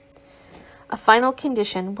people. A final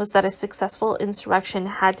condition was that a successful insurrection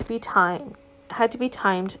had to be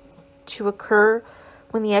timed to occur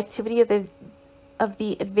when the activity of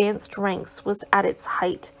the advanced ranks was at its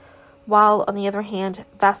height, while, on the other hand,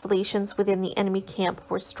 vacillations within the enemy camp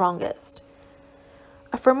were strongest.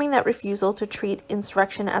 Affirming that refusal to treat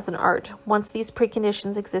insurrection as an art, once these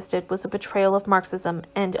preconditions existed, was a betrayal of Marxism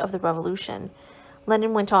and of the revolution.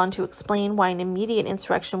 Lenin went on to explain why an immediate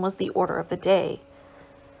insurrection was the order of the day.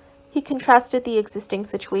 He contrasted the existing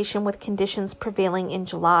situation with conditions prevailing in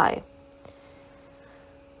July,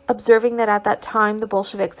 observing that at that time the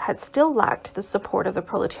Bolsheviks had still lacked the support of the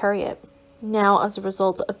proletariat. Now, as a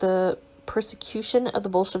result of the persecution of the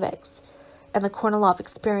Bolsheviks and the Kornilov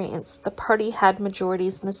experience, the party had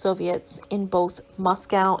majorities in the Soviets in both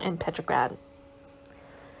Moscow and Petrograd.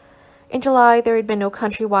 In July, there had been no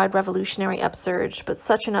countrywide revolutionary upsurge, but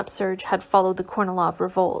such an upsurge had followed the Kornilov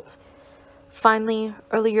revolt. Finally,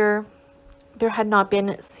 earlier, there had not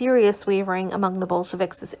been serious wavering among the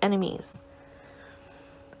Bolsheviks' enemies.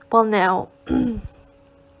 While now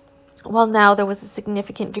there was a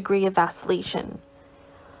significant degree of vacillation.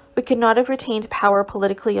 We could not have retained power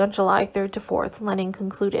politically on July 3rd to 4th, Lenin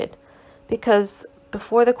concluded, because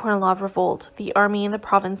before the Kornilov revolt, the army in the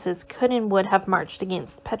provinces could and would have marched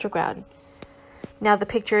against Petrograd. Now the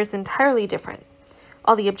picture is entirely different.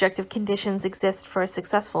 All the objective conditions exist for a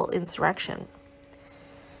successful insurrection.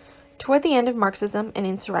 Toward the end of Marxism and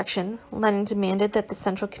Insurrection, Lenin demanded that the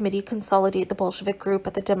Central Committee consolidate the Bolshevik group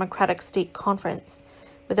at the Democratic State Conference,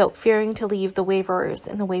 without fearing to leave the waverers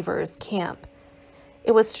in the waverers' camp.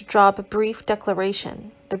 It was to draw up a brief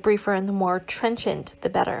declaration, the briefer and the more trenchant the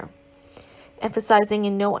better, emphasizing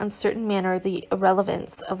in no uncertain manner the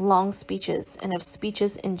irrelevance of long speeches and of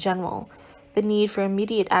speeches in general, the need for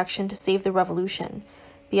immediate action to save the revolution,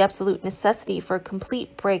 the absolute necessity for a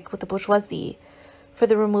complete break with the bourgeoisie, for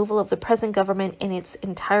the removal of the present government in its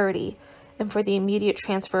entirety, and for the immediate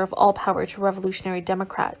transfer of all power to revolutionary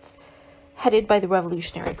democrats, headed by the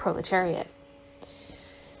revolutionary proletariat.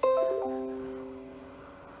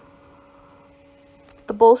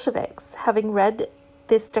 The Bolsheviks, having read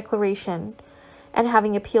this declaration, and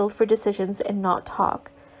having appealed for decisions and not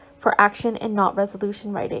talk, for action and not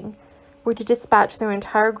resolution writing, were to dispatch their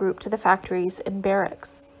entire group to the factories and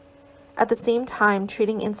barracks. At the same time,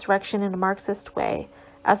 treating insurrection in a Marxist way,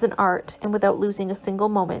 as an art, and without losing a single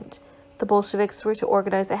moment, the Bolsheviks were to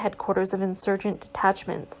organize a headquarters of insurgent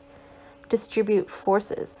detachments, distribute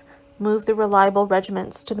forces, move the reliable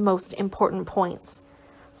regiments to the most important points,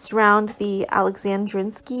 surround the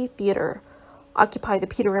Alexandrinsky Theater, occupy the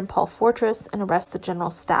Peter and Paul Fortress, and arrest the general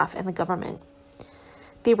staff and the government.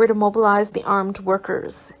 They were to mobilize the armed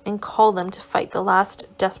workers and call them to fight the last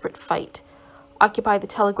desperate fight, occupy the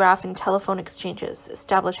telegraph and telephone exchanges,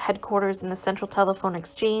 establish headquarters in the Central Telephone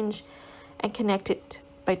Exchange, and connect it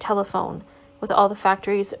by telephone with all the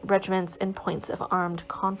factories, regiments, and points of armed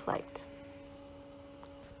conflict.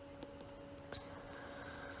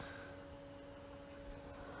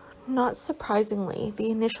 Not surprisingly,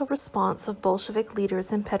 the initial response of Bolshevik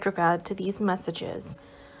leaders in Petrograd to these messages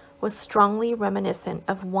was strongly reminiscent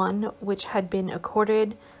of one which had been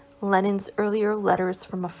accorded Lenin's earlier letters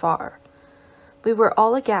from afar. We were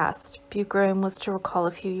all aghast, Bucharin was to recall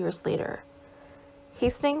a few years later.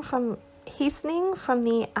 Hastening from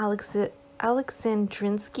the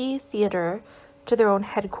Alexandrinsky Theater to their own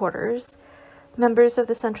headquarters, members of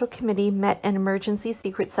the Central Committee met an emergency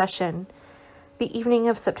secret session the evening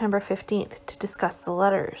of September 15th to discuss the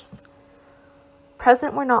letters.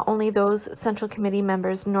 Present were not only those Central Committee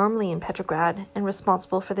members normally in Petrograd and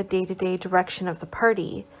responsible for the day-to-day direction of the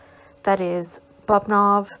party, that is,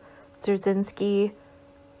 Bobnov, Dzerzhinsky,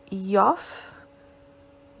 Yov,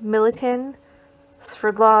 Militin,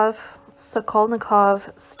 Sverdlov,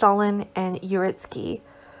 Sokolnikov, Stalin, and Uritsky,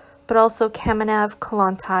 but also Kamenev,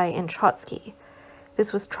 Kollontai, and Trotsky.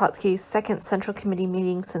 This was Trotsky's second Central Committee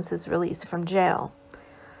meeting since his release from jail.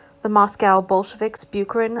 The Moscow Bolsheviks,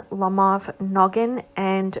 Bucharin, Lomov, Nogin,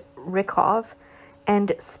 and Rykov,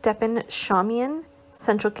 and Stepan Shamian,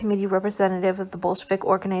 Central Committee representative of the Bolshevik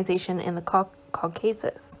organization in the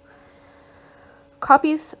Caucasus.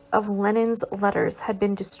 Copies of Lenin's letters had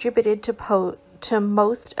been distributed to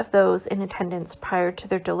most of those in attendance prior to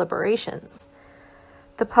their deliberations.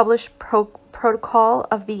 The published protocol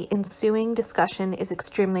of the ensuing discussion is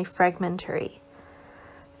extremely fragmentary.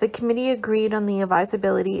 The committee agreed on the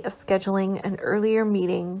advisability of scheduling an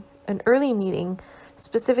early meeting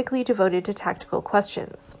specifically devoted to tactical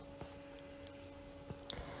questions.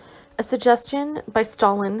 A suggestion by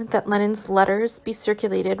Stalin that Lenin's letters be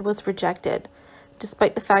circulated was rejected,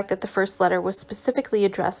 despite the fact that the first letter was specifically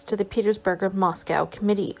addressed to the Petersburg and Moscow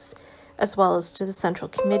committees, as well as to the Central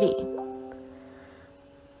Committee.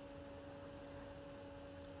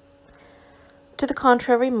 To the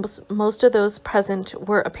contrary, most of those present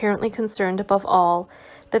were apparently concerned above all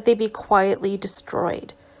that they be quietly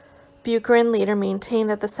destroyed. Bucharin later maintained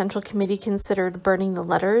that the Central Committee considered burning the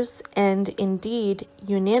letters and, indeed,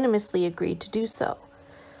 unanimously agreed to do so.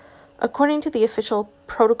 According to the official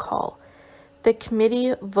protocol, the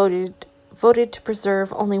committee voted to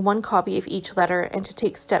preserve only one copy of each letter and to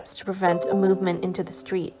take steps to prevent a movement into the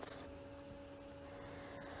streets.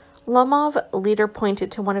 Lomov later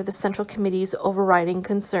pointed to one of the Central Committee's overriding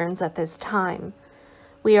concerns at this time.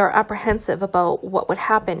 We are apprehensive about what would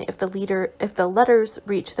happen if the letters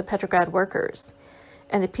reached the Petrograd workers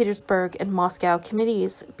and the Petersburg and Moscow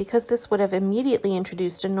committees, because this would have immediately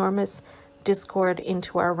introduced enormous discord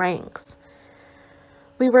into our ranks.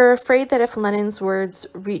 We were afraid that if Lenin's words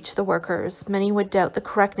reached the workers, many would doubt the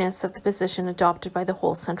correctness of the position adopted by the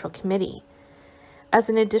whole Central Committee. As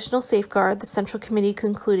an additional safeguard, the Central Committee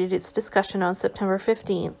concluded its discussion on September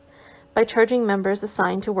 15th by charging members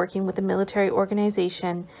assigned to working with the military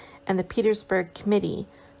organization and the Petersburg Committee,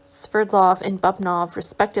 Sverdlov and Bubnov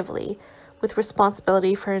respectively, with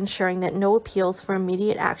responsibility for ensuring that no appeals for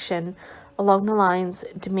immediate action along the lines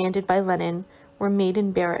demanded by Lenin were made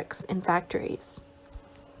in barracks and factories.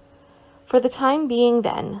 For the time being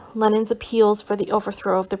then, Lenin's appeals for the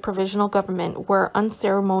overthrow of the provisional government were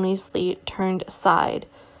unceremoniously turned aside.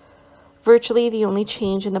 Virtually the only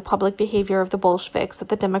change in the public behavior of the Bolsheviks at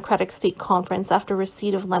the Democratic State Conference after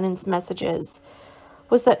receipt of Lenin's messages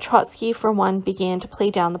was that Trotsky, for one, began to play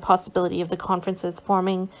down the possibility of the conferences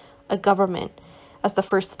forming a government as the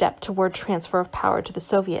first step toward transfer of power to the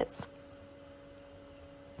Soviets.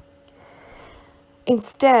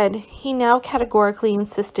 Instead, he now categorically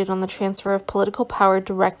insisted on the transfer of political power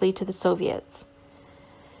directly to the Soviets.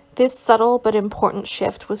 This subtle but important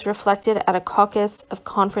shift was reflected at a caucus of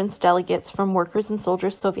conference delegates from Workers' and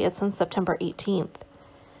Soldiers' Soviets on September 18th.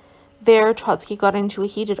 There, Trotsky got into a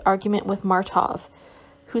heated argument with Martov,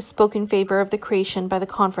 who spoke in favor of the creation by the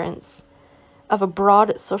conference of a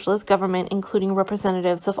broad socialist government including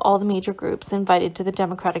representatives of all the major groups invited to the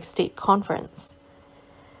Democratic State Conference.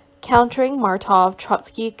 Countering Martov,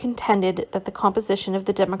 Trotsky contended that the composition of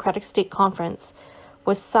the Democratic State Conference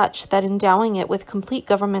was such that endowing it with complete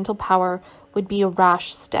governmental power would be a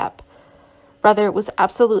rash step. Rather, it was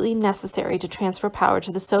absolutely necessary to transfer power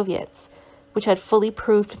to the Soviets, which had fully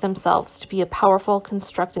proved themselves to be a powerful,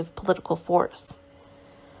 constructive political force.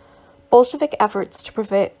 Bolshevik efforts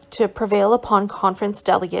to prevail upon conference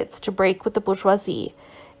delegates to break with the bourgeoisie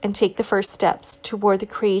and take the first steps toward the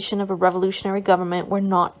creation of a revolutionary government were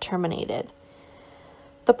not terminated.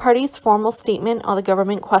 The party's formal statement on the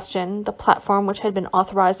government question, the platform which had been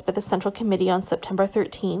authorized by the Central Committee on September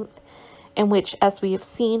 13th, and which, as we have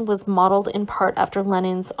seen, was modeled in part after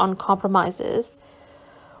Lenin's on compromises,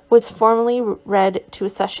 was formally read to a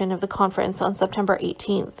session of the conference on September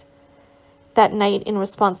 18th. That night, in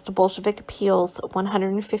response to Bolshevik appeals,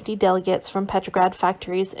 150 delegates from Petrograd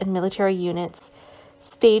factories and military units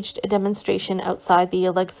staged a demonstration outside the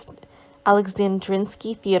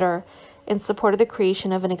Alexandrinsky Theater in support of the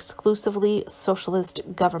creation of an exclusively socialist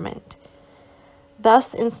government.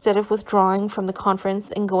 Thus, instead of withdrawing from the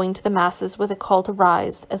conference and going to the masses with a call to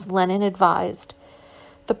rise, as Lenin advised,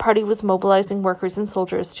 the party was mobilizing workers and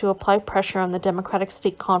soldiers to apply pressure on the Democratic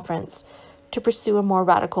State Conference to pursue a more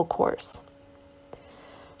radical course.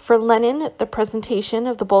 For Lenin, the presentation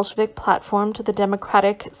of the Bolshevik platform to the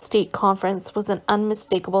Democratic State Conference was an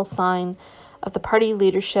unmistakable sign of the party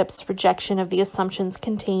leadership's rejection of the assumptions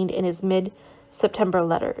contained in his mid-September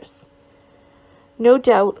letters. No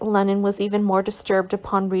doubt, Lenin was even more disturbed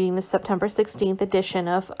upon reading the September 16th edition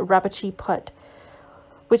of Rabinowitch Put,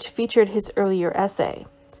 which featured his earlier essay,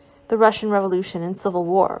 The Russian Revolution and Civil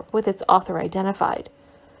War, with its author identified.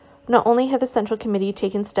 Not only had the Central Committee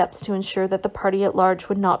taken steps to ensure that the party at large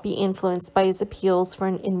would not be influenced by his appeals for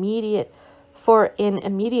an immediate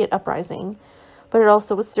uprising, but it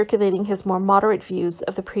also was circulating his more moderate views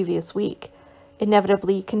of the previous week,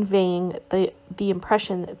 inevitably conveying the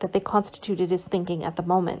impression that they constituted his thinking at the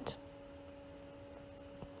moment.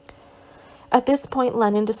 At this point,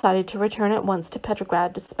 Lenin decided to return at once to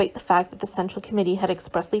Petrograd, despite the fact that the Central Committee had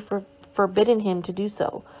expressly forbidden him to do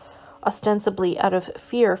so, ostensibly out of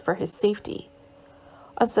fear for his safety.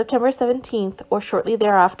 On September 17th, or shortly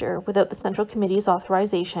thereafter, without the Central Committee's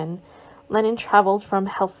authorization, Lenin traveled from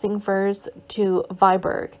Helsingfors to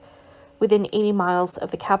Vyborg, within 80 miles of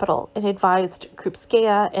the capital, and advised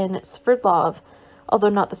Krupskaya and Sverdlov, although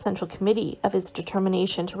not the Central Committee, of his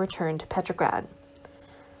determination to return to Petrograd.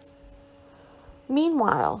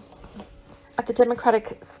 Meanwhile, at the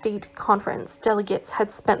Democratic State Conference, delegates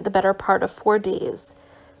had spent the better part of 4 days,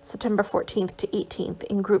 September 14th to 18th,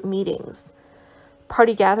 in group meetings,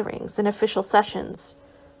 party gatherings, and official sessions,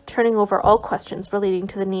 turning over all questions relating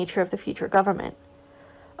to the nature of the future government.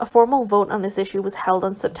 A formal vote on this issue was held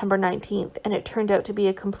on September 19th, and it turned out to be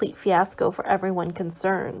a complete fiasco for everyone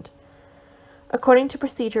concerned. According to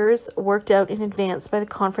procedures worked out in advance by the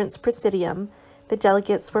conference presidium, the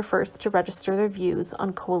delegates were first to register their views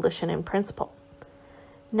on coalition in principle.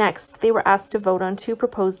 Next, they were asked to vote on 2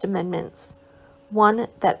 proposed amendments. One,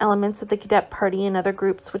 that elements of the Cadet Party and other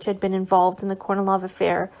groups which had been involved in the Kornilov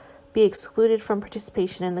affair be excluded from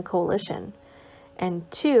participation in the coalition, and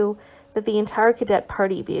 2, that the entire Cadet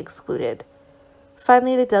Party be excluded.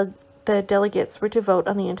 Finally, the delegates were to vote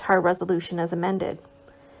on the entire resolution as amended.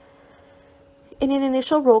 In an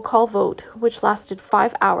initial roll call vote, which lasted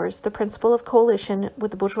 5 hours, the principle of coalition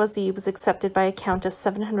with the bourgeoisie was accepted by a count of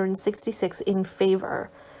 766 in favor,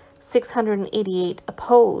 688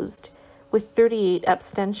 opposed, with 38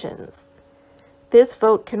 abstentions. This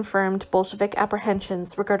vote confirmed Bolshevik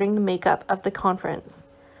apprehensions regarding the makeup of the conference.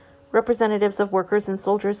 Representatives of workers' and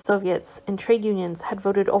soldiers' soviets and trade unions had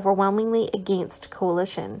voted overwhelmingly against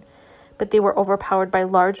coalition, but they were overpowered by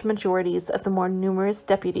large majorities of the more numerous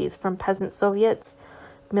deputies from peasant soviets,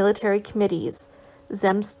 military committees,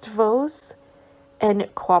 zemstvos, and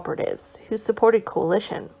cooperatives who supported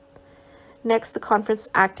coalition. Next, the conference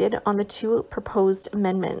acted on the 2 proposed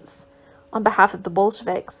amendments. On behalf of the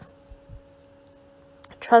Bolsheviks,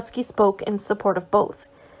 Trotsky spoke in support of both,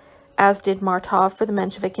 as did Martov for the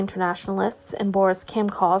Menshevik Internationalists and Boris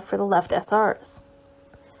Kamkov for the Left SRs.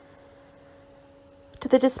 To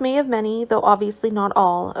the dismay of many, though obviously not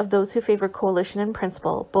all, of those who favored coalition in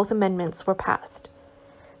principle, both amendments were passed.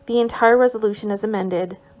 The entire resolution as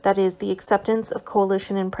amended, that is, the acceptance of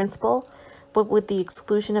coalition in principle, but with the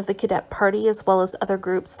exclusion of the Cadet Party as well as other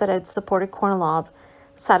groups that had supported Kornilov,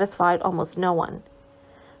 satisfied almost no one.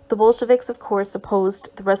 The Bolsheviks, of course,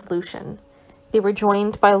 opposed the resolution. They were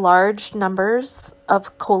joined by large numbers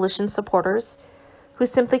of coalition supporters who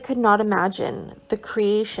simply could not imagine the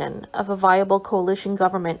creation of a viable coalition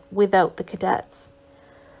government without the cadets.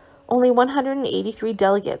 Only 183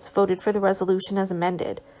 delegates voted for the resolution as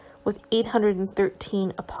amended, with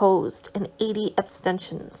 813 opposed and 80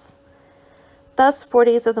 abstentions. Thus, 4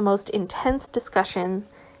 days of the most intense discussion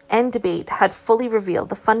and debate had fully revealed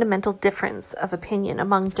the fundamental difference of opinion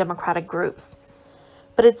among democratic groups,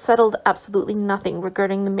 but it settled absolutely nothing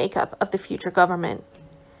regarding the makeup of the future government.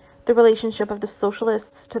 The relationship of the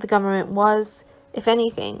socialists to the government was, if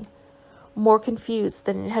anything, more confused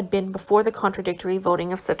than it had been before the contradictory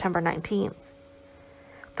voting of September 19th.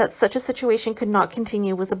 That such a situation could not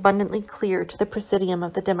continue was abundantly clear to the Presidium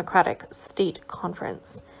of the Democratic State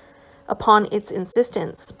Conference. Upon its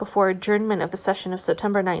insistence, before adjournment of the session of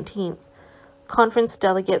September 19th, conference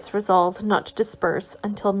delegates resolved not to disperse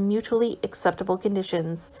until mutually acceptable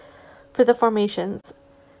conditions for the formation,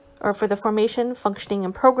 functioning,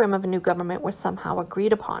 and program of a new government were somehow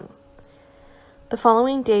agreed upon. The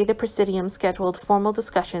following day, the Presidium scheduled formal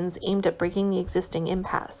discussions aimed at breaking the existing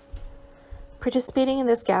impasse. Participating in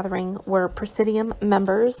this gathering were Presidium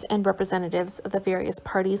members and representatives of the various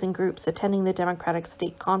parties and groups attending the Democratic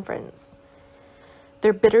State Conference.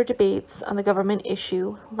 Their bitter debates on the government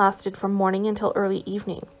issue lasted from morning until early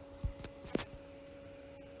evening.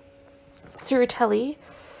 Tseretelli,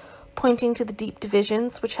 pointing to the deep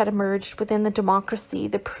divisions which had emerged within the democracy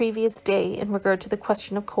the previous day in regard to the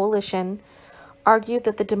question of coalition, argued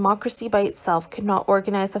that the democracy by itself could not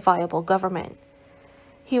organize a viable government.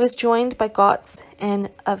 He was joined by Gotz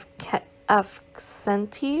and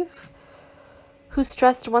Avksentiv, who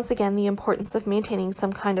stressed once again the importance of maintaining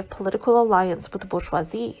some kind of political alliance with the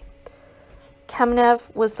bourgeoisie. Kamenev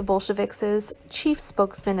was the Bolsheviks' chief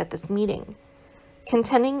spokesman at this meeting.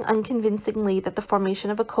 Contending unconvincingly that the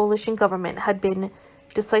formation of a coalition government had been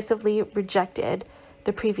decisively rejected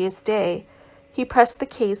the previous day, he pressed the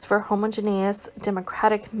case for a homogeneous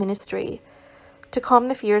democratic ministry to calm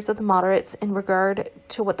the fears of the moderates in regard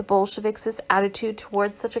to what the Bolsheviks' attitude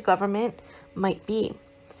towards such a government might be.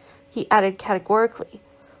 He added categorically,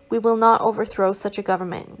 "We will not overthrow such a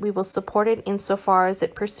government. We will support it insofar as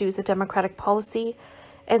it pursues a democratic policy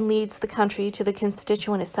and leads the country to the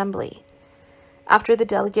Constituent Assembly." After the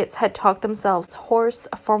delegates had talked themselves hoarse,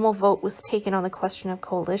 a formal vote was taken on the question of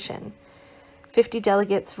coalition. 50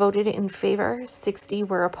 delegates voted in favor, 60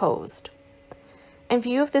 were opposed. In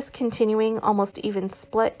view of this continuing almost even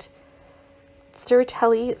split,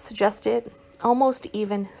 Tsereteli suggested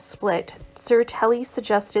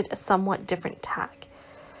a somewhat different tack.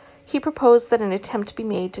 He proposed that an attempt be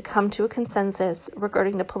made to come to a consensus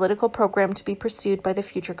regarding the political program to be pursued by the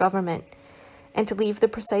future government, and to leave the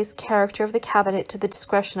precise character of the cabinet to the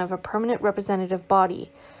discretion of a permanent representative body,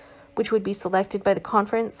 which would be selected by the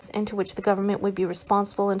conference and to which the government would be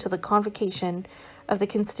responsible until the convocation of the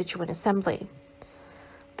Constituent Assembly.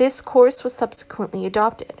 This course was subsequently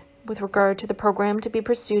adopted. With regard to the program to be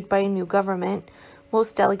pursued by a new government,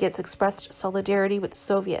 most delegates expressed solidarity with the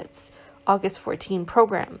Soviets' August 14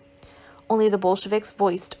 program. Only the Bolsheviks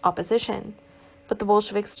voiced opposition, but the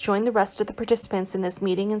Bolsheviks joined the rest of the participants in this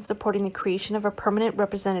meeting in supporting the creation of a permanent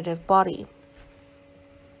representative body.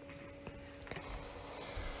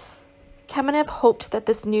 Kamenev hoped that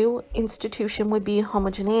this new institution would be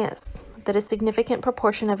homogeneous, that a significant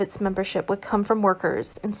proportion of its membership would come from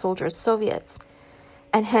workers and soldiers' Soviets,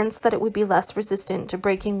 and hence that it would be less resistant to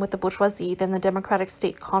breaking with the bourgeoisie than the Democratic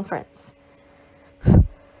State Conference.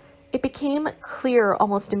 It became clear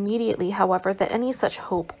almost immediately, however, that any such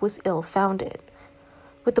hope was ill-founded.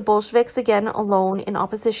 With the Bolsheviks again alone in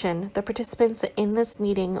opposition, the participants in this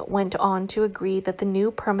meeting went on to agree that the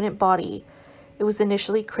new permanent body, it was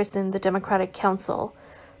initially christened the Democratic Council,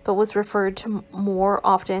 but was referred to more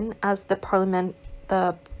often as the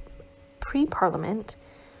pre-parliament,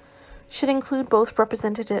 should include both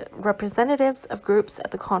representatives of groups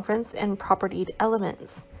at the conference and propertied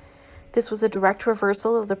elements. This was a direct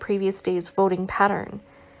reversal of the previous day's voting pattern.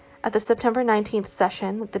 At the September 19th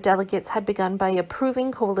session, the delegates had begun by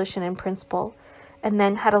approving coalition in principle, and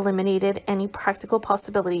then had eliminated any practical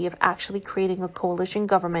possibility of actually creating a coalition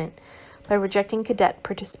government by rejecting cadet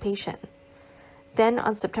participation. Then,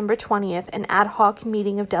 on September 20th, an ad hoc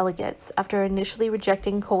meeting of delegates, after initially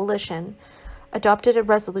rejecting coalition, adopted a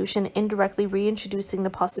resolution indirectly reintroducing the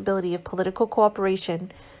possibility of political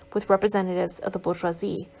cooperation with representatives of the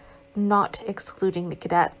bourgeoisie, not excluding the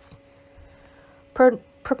cadets.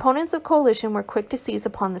 Proponents of coalition were quick to seize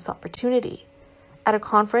upon this opportunity. At a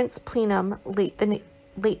conference plenum late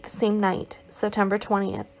the same night, September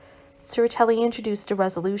 20th, Tsereteli introduced a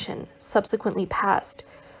resolution, subsequently passed,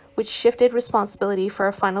 which shifted responsibility for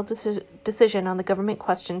a final decision on the government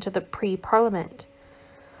question to the pre-parliament.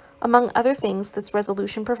 Among other things, this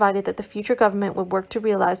resolution provided that the future government would work to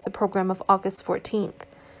realize the program of August 14th,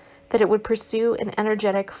 that it would pursue an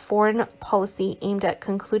energetic foreign policy aimed at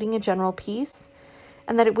concluding a general peace,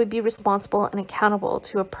 and that it would be responsible and accountable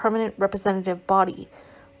to a permanent representative body,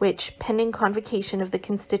 which, pending convocation of the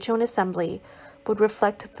Constituent Assembly, would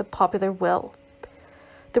reflect the popular will.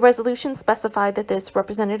 The resolution specified that this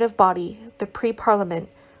representative body, the pre-parliament,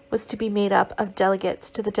 was to be made up of delegates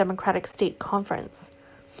to the Democratic State Conference.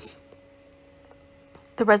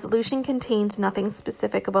 The resolution contained nothing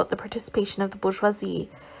specific about the participation of the bourgeoisie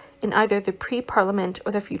in either the pre-parliament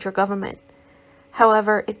or the future government.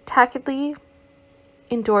 However, it tacitly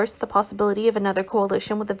endorsed the possibility of another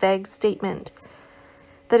coalition with a vague statement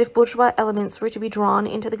that if bourgeois elements were to be drawn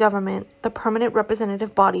into the government, the permanent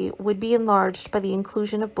representative body would be enlarged by the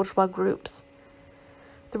inclusion of bourgeois groups.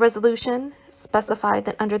 The resolution specified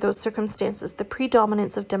that under those circumstances, the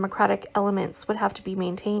predominance of democratic elements would have to be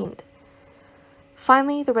maintained.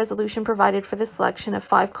 Finally, the resolution provided for the selection of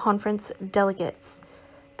 5 conference delegates.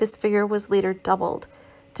 This figure was later doubled,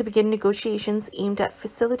 to begin negotiations aimed at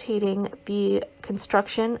facilitating the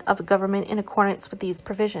construction of a government in accordance with these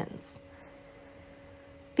provisions.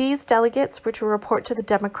 These delegates were to report to the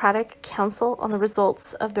Democratic Council on the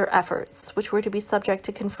results of their efforts, which were to be subject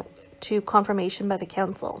to confirmation by the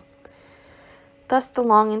Council. Thus, the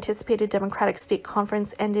long-anticipated Democratic State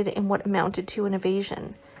Conference ended in what amounted to an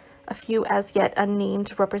evasion. A few as yet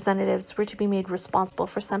unnamed representatives were to be made responsible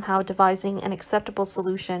for somehow devising an acceptable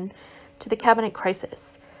solution to the cabinet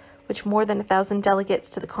crisis, which more than 1,000 delegates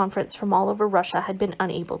to the conference from all over Russia had been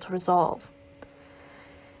unable to resolve.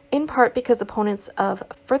 In part because opponents of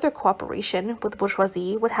further cooperation with the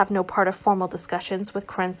bourgeoisie would have no part of formal discussions with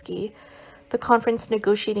Kerensky, The conference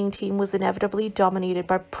negotiating team was inevitably dominated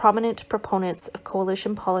by prominent proponents of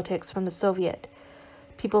coalition politics from the Soviet,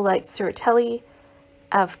 people like Tsereteli,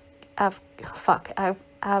 Avksentiev,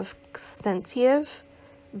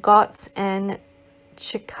 Gotz, and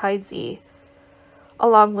Chikaidze,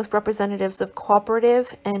 along with representatives of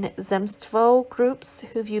cooperative and zemstvo groups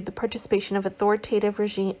who viewed the participation of authoritative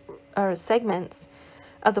regime segments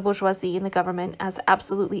of the bourgeoisie in the government as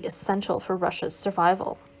absolutely essential for Russia's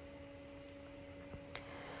survival.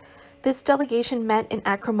 This delegation met in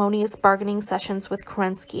acrimonious bargaining sessions with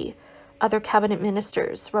Kerensky, other cabinet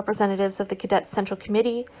ministers, representatives of the Cadet Central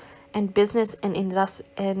Committee, and business and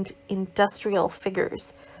industrial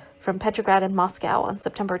figures from Petrograd and Moscow on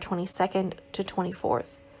September 22nd to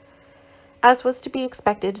 24th. As was to be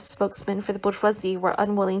expected, spokesmen for the bourgeoisie were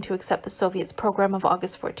unwilling to accept the Soviets' program of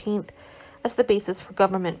August 14th as the basis for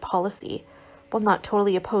government policy, while not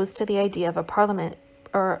totally opposed to the idea of a parliament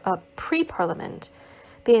or a pre-parliament.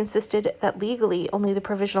 They insisted that legally only the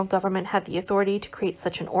provisional government had the authority to create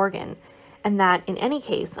such an organ, and that, in any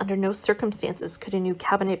case, under no circumstances could a new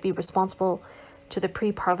cabinet be responsible to the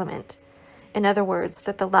pre-parliament. In other words,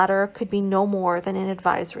 that the latter could be no more than an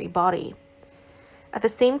advisory body. At the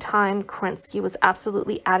same time, Kerensky was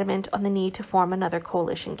absolutely adamant on the need to form another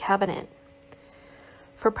coalition cabinet.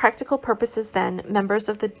 For practical purposes then, members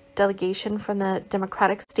of the delegation from the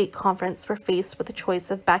Democratic State Conference were faced with the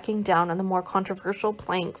choice of backing down on the more controversial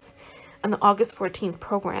planks in the August 14th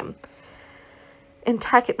program, and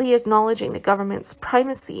tacitly acknowledging the government's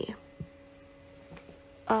primacy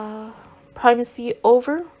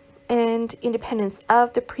over and independence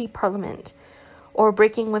of the pre-parliament, or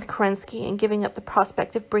breaking with Kerensky and giving up the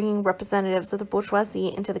prospect of bringing representatives of the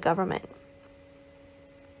bourgeoisie into the government.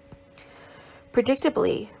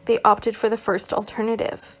 Predictably, they opted for the first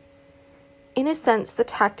alternative. In a sense, the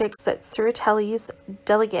tactics that Tsereteli's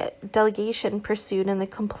delegation pursued in the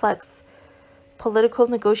complex political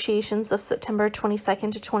negotiations of September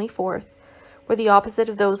 22nd to 24th were the opposite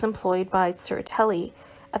of those employed by Tsereteli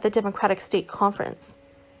at the Democratic State Conference.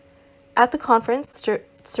 At the conference,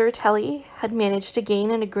 Tsereteli had managed to gain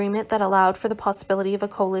an agreement that allowed for the possibility of a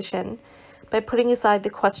coalition by putting aside the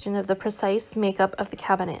question of the precise makeup of the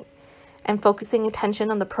cabinet and focusing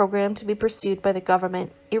attention on the program to be pursued by the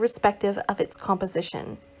government, irrespective of its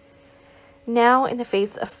composition. Now, in the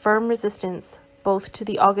face of firm resistance, both to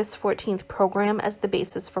the August 14th program as the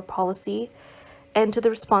basis for policy and to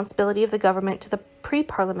the responsibility of the government to the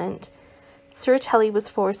pre-parliament, Tsereteli was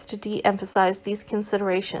forced to de-emphasize these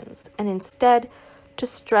considerations and instead to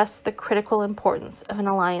stress the critical importance of an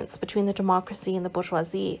alliance between the democracy and the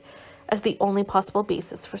bourgeoisie as the only possible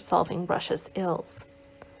basis for solving Russia's ills.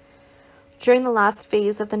 During the last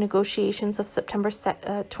phase of the negotiations of September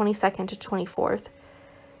 22nd to 24th,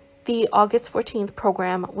 the August 14th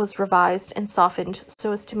program was revised and softened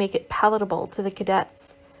so as to make it palatable to the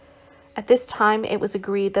cadets. At this time, it was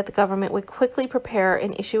agreed that the government would quickly prepare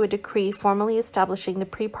and issue a decree formally establishing the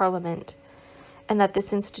pre-parliament, and that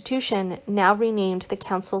this institution, now renamed the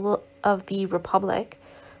Council of the Republic,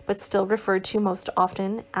 but still referred to most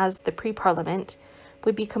often as the pre-parliament,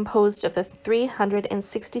 would be composed of the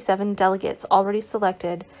 367 delegates already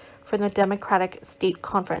selected from the Democratic State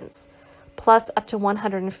Conference, plus up to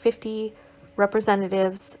 150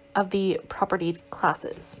 representatives of the propertied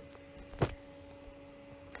classes.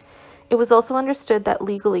 It was also understood that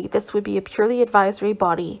legally this would be a purely advisory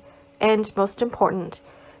body, and, most important,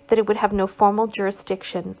 that it would have no formal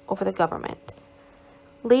jurisdiction over the government.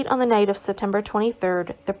 Late on the night of September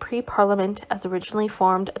 23rd, the pre-parliament, as originally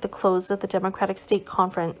formed at the close of the Democratic State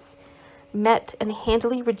Conference, met and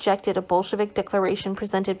handily rejected a Bolshevik declaration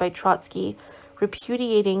presented by Trotsky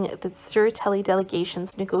repudiating the Tsereteli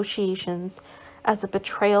delegation's negotiations as a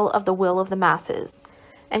betrayal of the will of the masses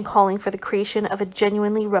and calling for the creation of a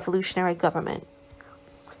genuinely revolutionary government.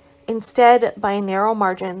 Instead, by a narrow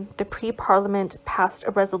margin, the pre-parliament passed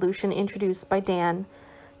a resolution introduced by Dan,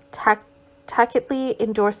 tacitly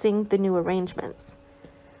endorsing the new arrangements.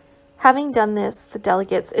 Having done this, the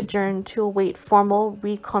delegates adjourned to await formal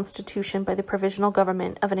reconstitution by the provisional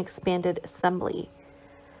government of an expanded assembly.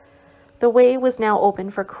 The way was now open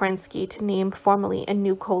for Kerensky to name formally a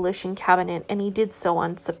new coalition cabinet, and he did so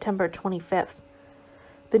on September 25th.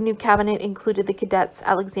 The new cabinet included the cadets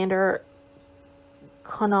Alexander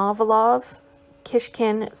Konovalov,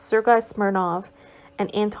 Kishkin, Sergei Smirnov,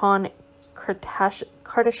 and Anton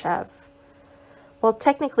Kardashev. While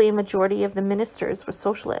technically a majority of the ministers were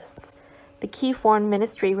socialists, the key foreign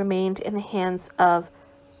ministry remained in the hands of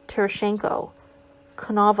Tereshchenko.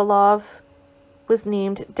 Konovalov was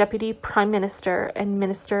named Deputy Prime Minister and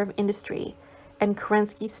Minister of Industry, and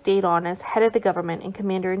Kerensky stayed on as head of the government and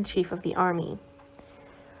commander-in-chief of the army.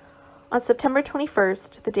 On September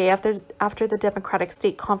 21st, the day after the Democratic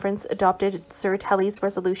State Conference adopted Tsereteli's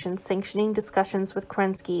resolution sanctioning discussions with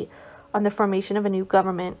Kerensky on the formation of a new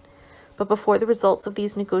government, but before the results of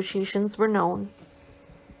these negotiations were known,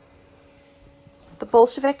 the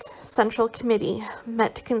Bolshevik Central Committee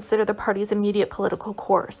met to consider the party's immediate political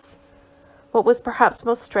course. What was perhaps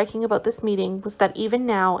most striking about this meeting was that even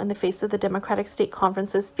now, in the face of the Democratic State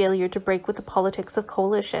Conference's failure to break with the politics of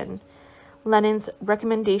coalition, Lenin's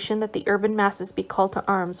recommendation that the urban masses be called to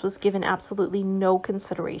arms was given absolutely no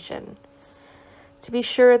consideration. To be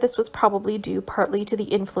sure, this was probably due partly to the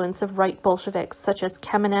influence of right Bolsheviks such as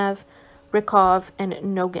Kamenev, Rykov, and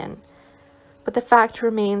Nogin. But the fact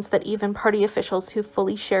remains that even party officials who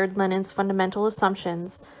fully shared Lenin's fundamental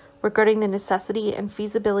assumptions regarding the necessity and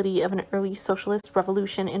feasibility of an early socialist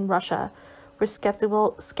revolution in Russia were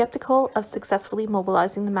skeptical of successfully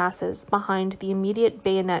mobilizing the masses behind the immediate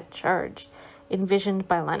bayonet charge envisioned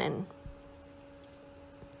by Lenin.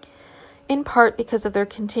 In part because of their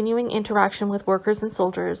continuing interaction with workers and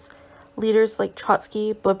soldiers, leaders like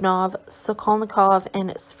Trotsky, Bubnov, Sokolnikov,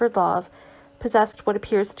 and Sverdlov possessed what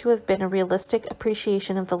appears to have been a realistic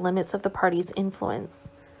appreciation of the limits of the party's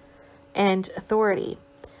influence and authority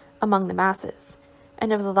among the masses,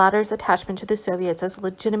 and of the latter's attachment to the Soviets as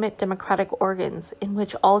legitimate democratic organs in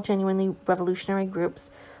which all genuinely revolutionary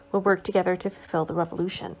groups will work together to fulfill the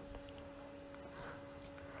revolution.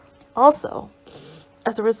 Also,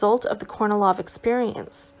 as a result of the Kornilov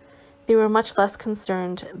experience, they were much less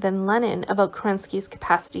concerned than Lenin about Kerensky's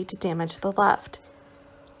capacity to damage the left.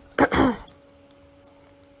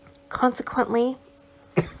 Consequently,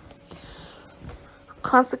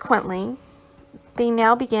 they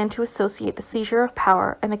now began to associate the seizure of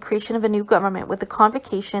power and the creation of a new government with the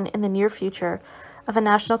convocation in the near future of a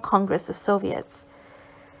National Congress of Soviets.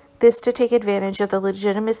 This to take advantage of the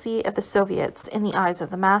legitimacy of the Soviets in the eyes of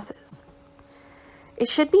the masses. It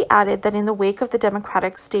should be added that in the wake of the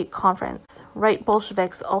Democratic State Conference, right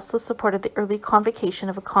Bolsheviks also supported the early convocation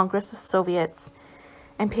of a Congress of Soviets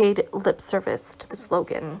and paid lip service to the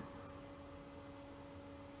slogan.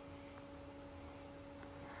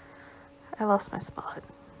 I lost my spot.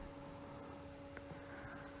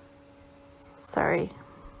 Sorry.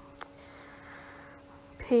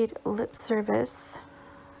 Paid lip service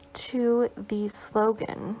to the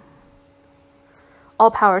slogan, "All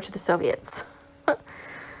power to the Soviets."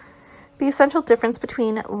 The essential difference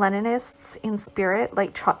between Leninists in spirit,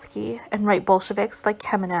 like Trotsky, and right Bolsheviks, like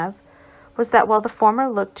Kamenev, was that while the former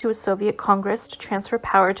looked to a Soviet Congress to transfer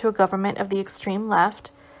power to a government of the extreme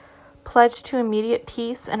left, pledged to immediate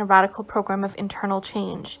peace and a radical program of internal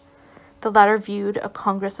change, the latter viewed a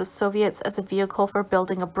Congress of Soviets as a vehicle for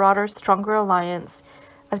building a broader, stronger alliance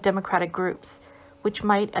of democratic groups, which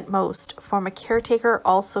might, at most, form a caretaker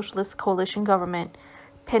all-socialist coalition government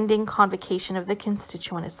pending convocation of the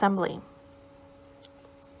Constituent Assembly.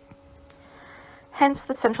 Hence,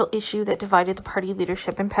 the central issue that divided the party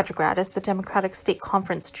leadership in Petrograd as the Democratic State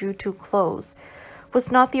Conference drew to a close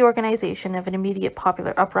was not the organization of an immediate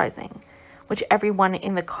popular uprising, which everyone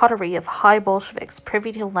in the coterie of high Bolsheviks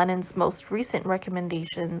privy to Lenin's most recent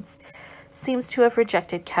recommendations seems to have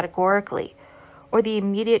rejected categorically, or the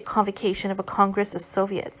immediate convocation of a Congress of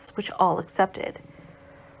Soviets, which all accepted.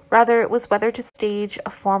 Rather, it was whether to stage a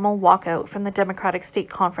formal walkout from the Democratic State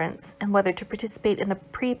Conference and whether to participate in the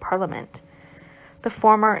pre-parliament, the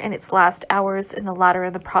former in its last hours and the latter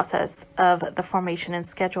in the process of the formation and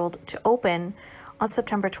scheduled to open on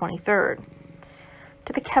September 23rd.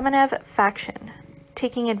 To the Kamenev faction,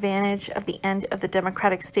 taking advantage of the end of the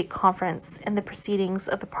Democratic State Conference and the proceedings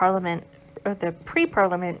of the parliament, or the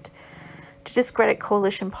pre-parliament, to discredit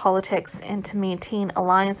coalition politics and to maintain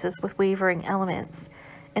alliances with wavering elements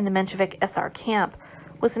in the Menshevik SR camp,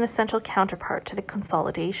 was an essential counterpart to the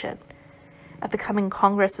consolidation at the coming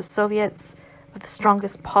Congress of Soviets of the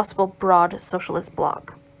strongest possible broad socialist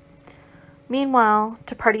bloc. Meanwhile,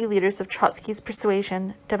 to party leaders of Trotsky's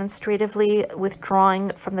persuasion, demonstratively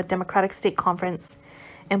withdrawing from the Democratic State Conference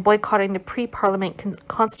and boycotting the pre-parliament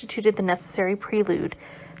constituted the necessary prelude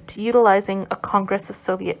to utilizing a Congress of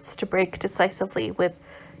Soviets to break decisively with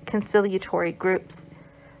conciliatory groups,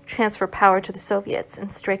 transfer power to the Soviets,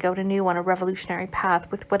 and strike out anew on a revolutionary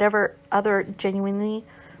path with whatever other genuinely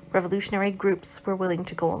revolutionary groups were willing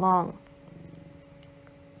to go along.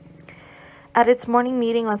 At its morning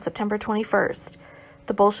meeting on September 21st,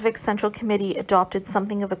 the Bolshevik Central Committee adopted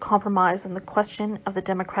something of a compromise on the question of the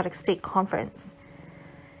Democratic State Conference.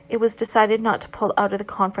 It was decided not to pull out of the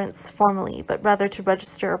conference formally, but rather to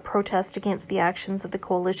register a protest against the actions of the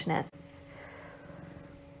coalitionists.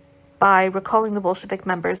 by recalling the Bolshevik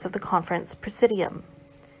members of the conference presidium.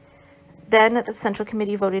 Then the Central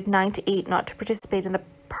Committee voted 9-8 not to participate in the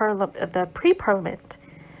pre-parliament.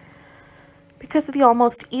 Because of the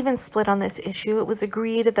almost even split on this issue, it was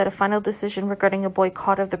agreed that a final decision regarding a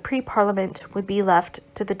boycott of the pre-parliament would be left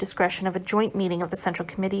to the discretion of a joint meeting of the Central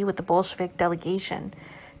Committee with the Bolshevik delegation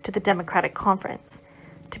to the Democratic Conference,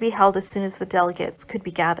 to be held as soon as the delegates could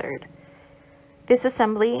be gathered. This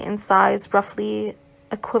assembly, in size roughly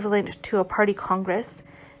equivalent to a party congress,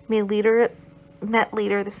 met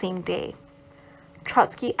later the same day.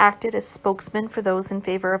 Trotsky acted as spokesman for those in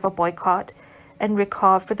favor of a boycott and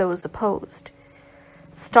Rykov for those opposed.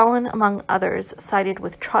 Stalin, among others, sided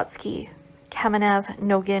with Trotsky. Kamenev,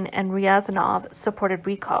 Nogin, and Ryazanov supported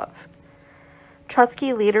Rykov.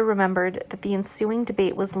 Trotsky later remembered that the ensuing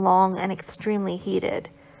debate was long and extremely heated.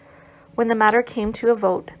 When the matter came to a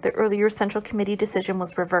vote, the earlier Central Committee decision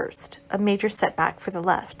was reversed, a major setback for the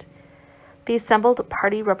left. The assembled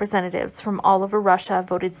party representatives from all over Russia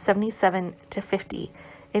voted 77-50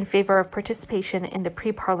 in favor of participation in the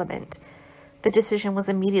pre-parliament. The decision was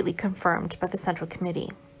immediately confirmed by the Central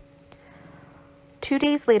Committee. 2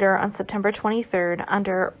 days later, on September 23rd,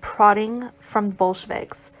 under prodding from the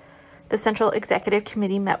Bolsheviks, the Central Executive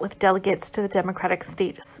Committee met with delegates to the Democratic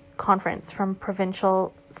States Conference from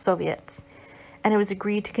provincial Soviets, and it was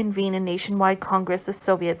agreed to convene a nationwide Congress of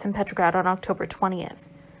Soviets in Petrograd on October 20th.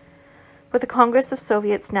 With the Congress of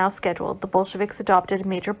Soviets now scheduled, the Bolsheviks adopted a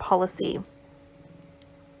major policy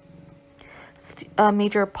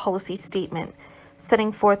statement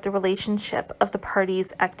setting forth the relationship of the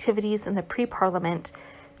party's activities in the pre-parliament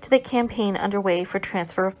to the campaign underway for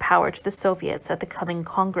transfer of power to the Soviets at the coming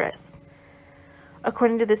Congress.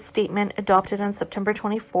 According to this statement adopted on September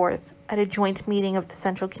 24th at a joint meeting of the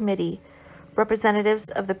Central Committee, representatives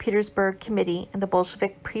of the Petersburg Committee and the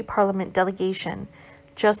Bolshevik pre-parliament delegation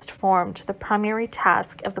just formed, the primary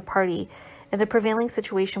task of the party in the prevailing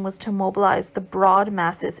situation was to mobilize the broad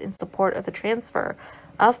masses in support of the transfer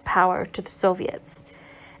of power to the Soviets,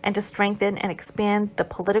 and to strengthen and expand the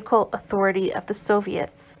political authority of the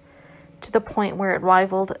Soviets to the point where it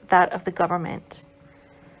rivaled that of the government.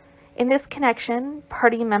 In this connection,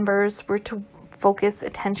 party members were to focus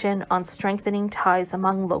attention on strengthening ties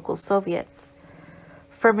among local Soviets,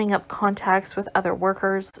 firming up contacts with other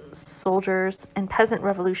workers, soldiers, and peasant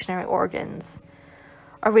revolutionary organs,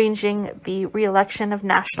 arranging the re-election of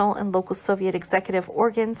national and local Soviet executive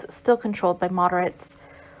organs still controlled by moderates,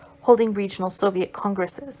 holding regional Soviet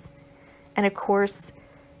congresses, and of course,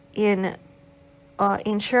 in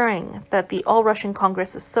ensuring that the All-Russian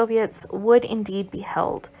Congress of Soviets would indeed be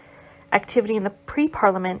held. Activity in the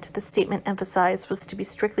pre-parliament, the statement emphasized, was to be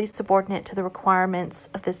strictly subordinate to the requirements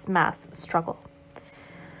of this mass struggle.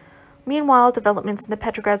 Meanwhile, developments in the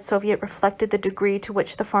Petrograd Soviet reflected the degree to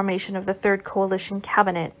which the formation of the Third Coalition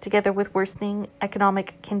Cabinet, together with worsening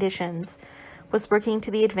economic conditions, was working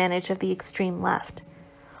to the advantage of the extreme left.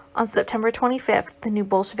 On September 25th, the new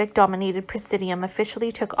Bolshevik-dominated Presidium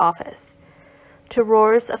officially took office. To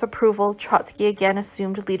roars of approval, Trotsky again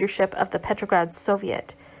assumed leadership of the Petrograd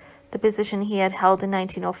Soviet, the position he had held in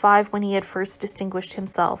 1905 when he had first distinguished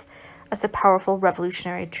himself as a powerful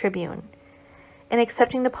revolutionary tribune. In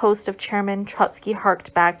accepting the post of chairman, Trotsky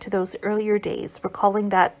harked back to those earlier days, recalling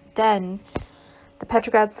that then the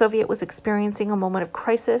Petrograd Soviet was experiencing a moment of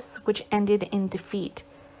crisis which ended in defeat.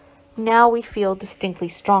 Now we feel distinctly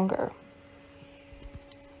stronger.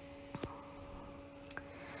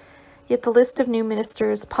 Yet the list of new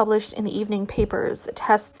ministers published in the evening papers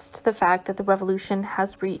attests to the fact that the revolution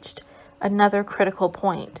has reached another critical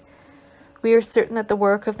point. We are certain that the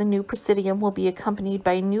work of the new Presidium will be accompanied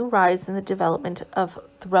by a new rise in the development of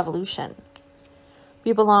the revolution.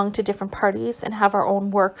 We belong to different parties and have our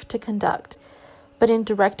own work to conduct, but in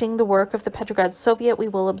directing the work of the Petrograd Soviet, we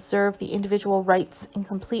will observe the individual rights and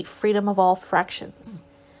complete freedom of all fractions.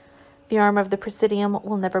 The arm of the Presidium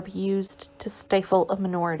will never be used to stifle a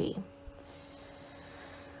minority.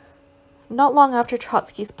 Not long after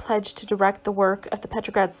Trotsky's pledge to direct the work of the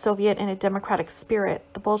Petrograd Soviet in a democratic spirit,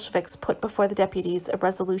 the Bolsheviks put before the deputies a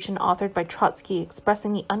resolution authored by Trotsky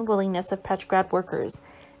expressing the unwillingness of Petrograd workers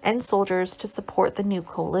and soldiers to support the new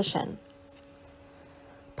coalition.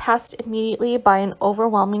 Passed immediately by an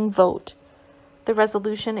overwhelming vote, the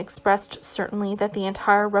resolution expressed certainly that the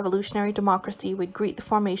entire revolutionary democracy would greet the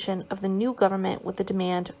formation of the new government with the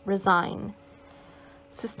demand, "Resign."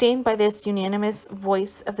 Sustained by this unanimous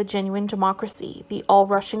voice of the genuine democracy, the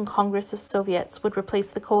All-Russian Congress of Soviets would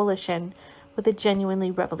replace the coalition with a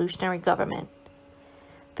genuinely revolutionary government.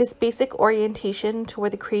 This basic orientation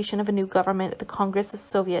toward the creation of a new government at the Congress of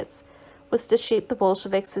Soviets was to shape the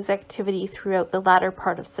Bolsheviks' activity throughout the latter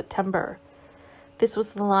part of September. This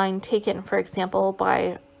was the line taken, for example,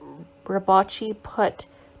 by Rabinowitch put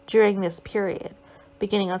during this period.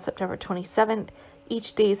 Beginning on September 27th,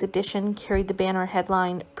 each day's edition carried the banner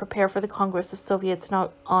headline, "Prepare for the Congress of Soviets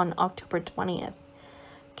on October 20th.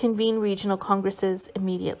 Convene regional congresses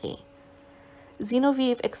immediately."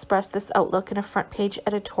 Zinoviev expressed this outlook in a front-page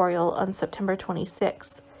editorial on September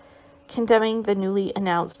 26, condemning the newly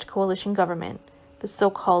announced coalition government, the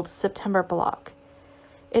so-called September Bloc.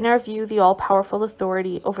 "In our view, the all-powerful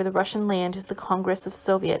authority over the Russian land is the Congress of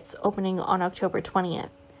Soviets, opening on October 20th.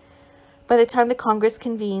 By the time the Congress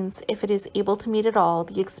convenes, if it is able to meet at all,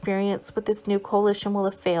 the experience with this new coalition will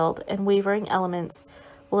have failed, and wavering elements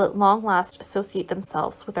will at long last associate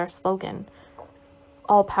themselves with our slogan,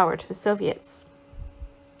 'All power to the Soviets.'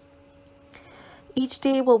 Each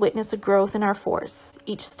day will witness a growth in our force.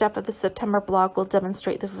 Each step of the September Bloc will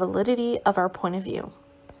demonstrate the validity of our point of view."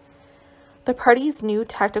 The party's new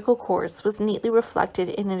tactical course was neatly reflected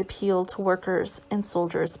in an appeal to workers and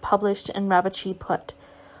soldiers published in Rabinowitch Put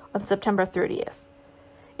on September 30th.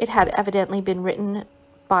 It had evidently been written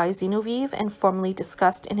by Zinoviev and formally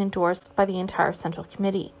discussed and endorsed by the entire Central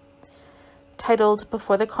Committee. Titled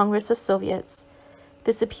 "Before the Congress of Soviets,"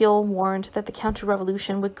 this appeal warned that the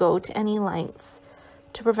counter-revolution would go to any lengths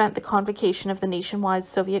to prevent the convocation of the nationwide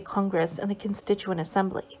Soviet Congress and the Constituent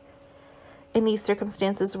Assembly. In these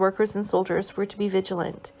circumstances, workers and soldiers were to be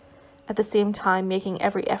vigilant, at the same time making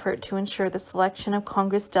every effort to ensure the selection of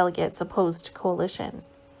Congress delegates opposed to coalition.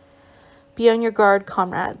 "Be on your guard,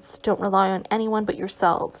 comrades. Don't rely on anyone but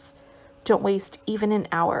yourselves. Don't waste even an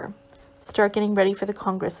hour. Start getting ready for the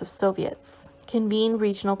Congress of Soviets. Convene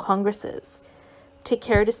regional congresses. Take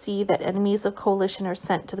care to see that enemies of coalition are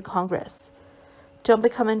sent to the Congress. Don't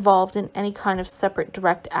become involved in any kind of separate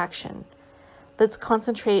direct action. Let's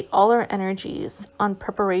concentrate all our energies on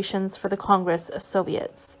preparations for the Congress of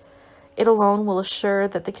Soviets. It alone will assure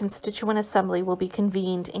that the Constituent Assembly will be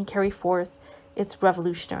convened and carry forth its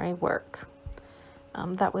revolutionary work."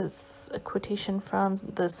 That was a quotation from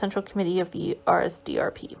the Central Committee of the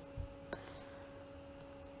RSDRP.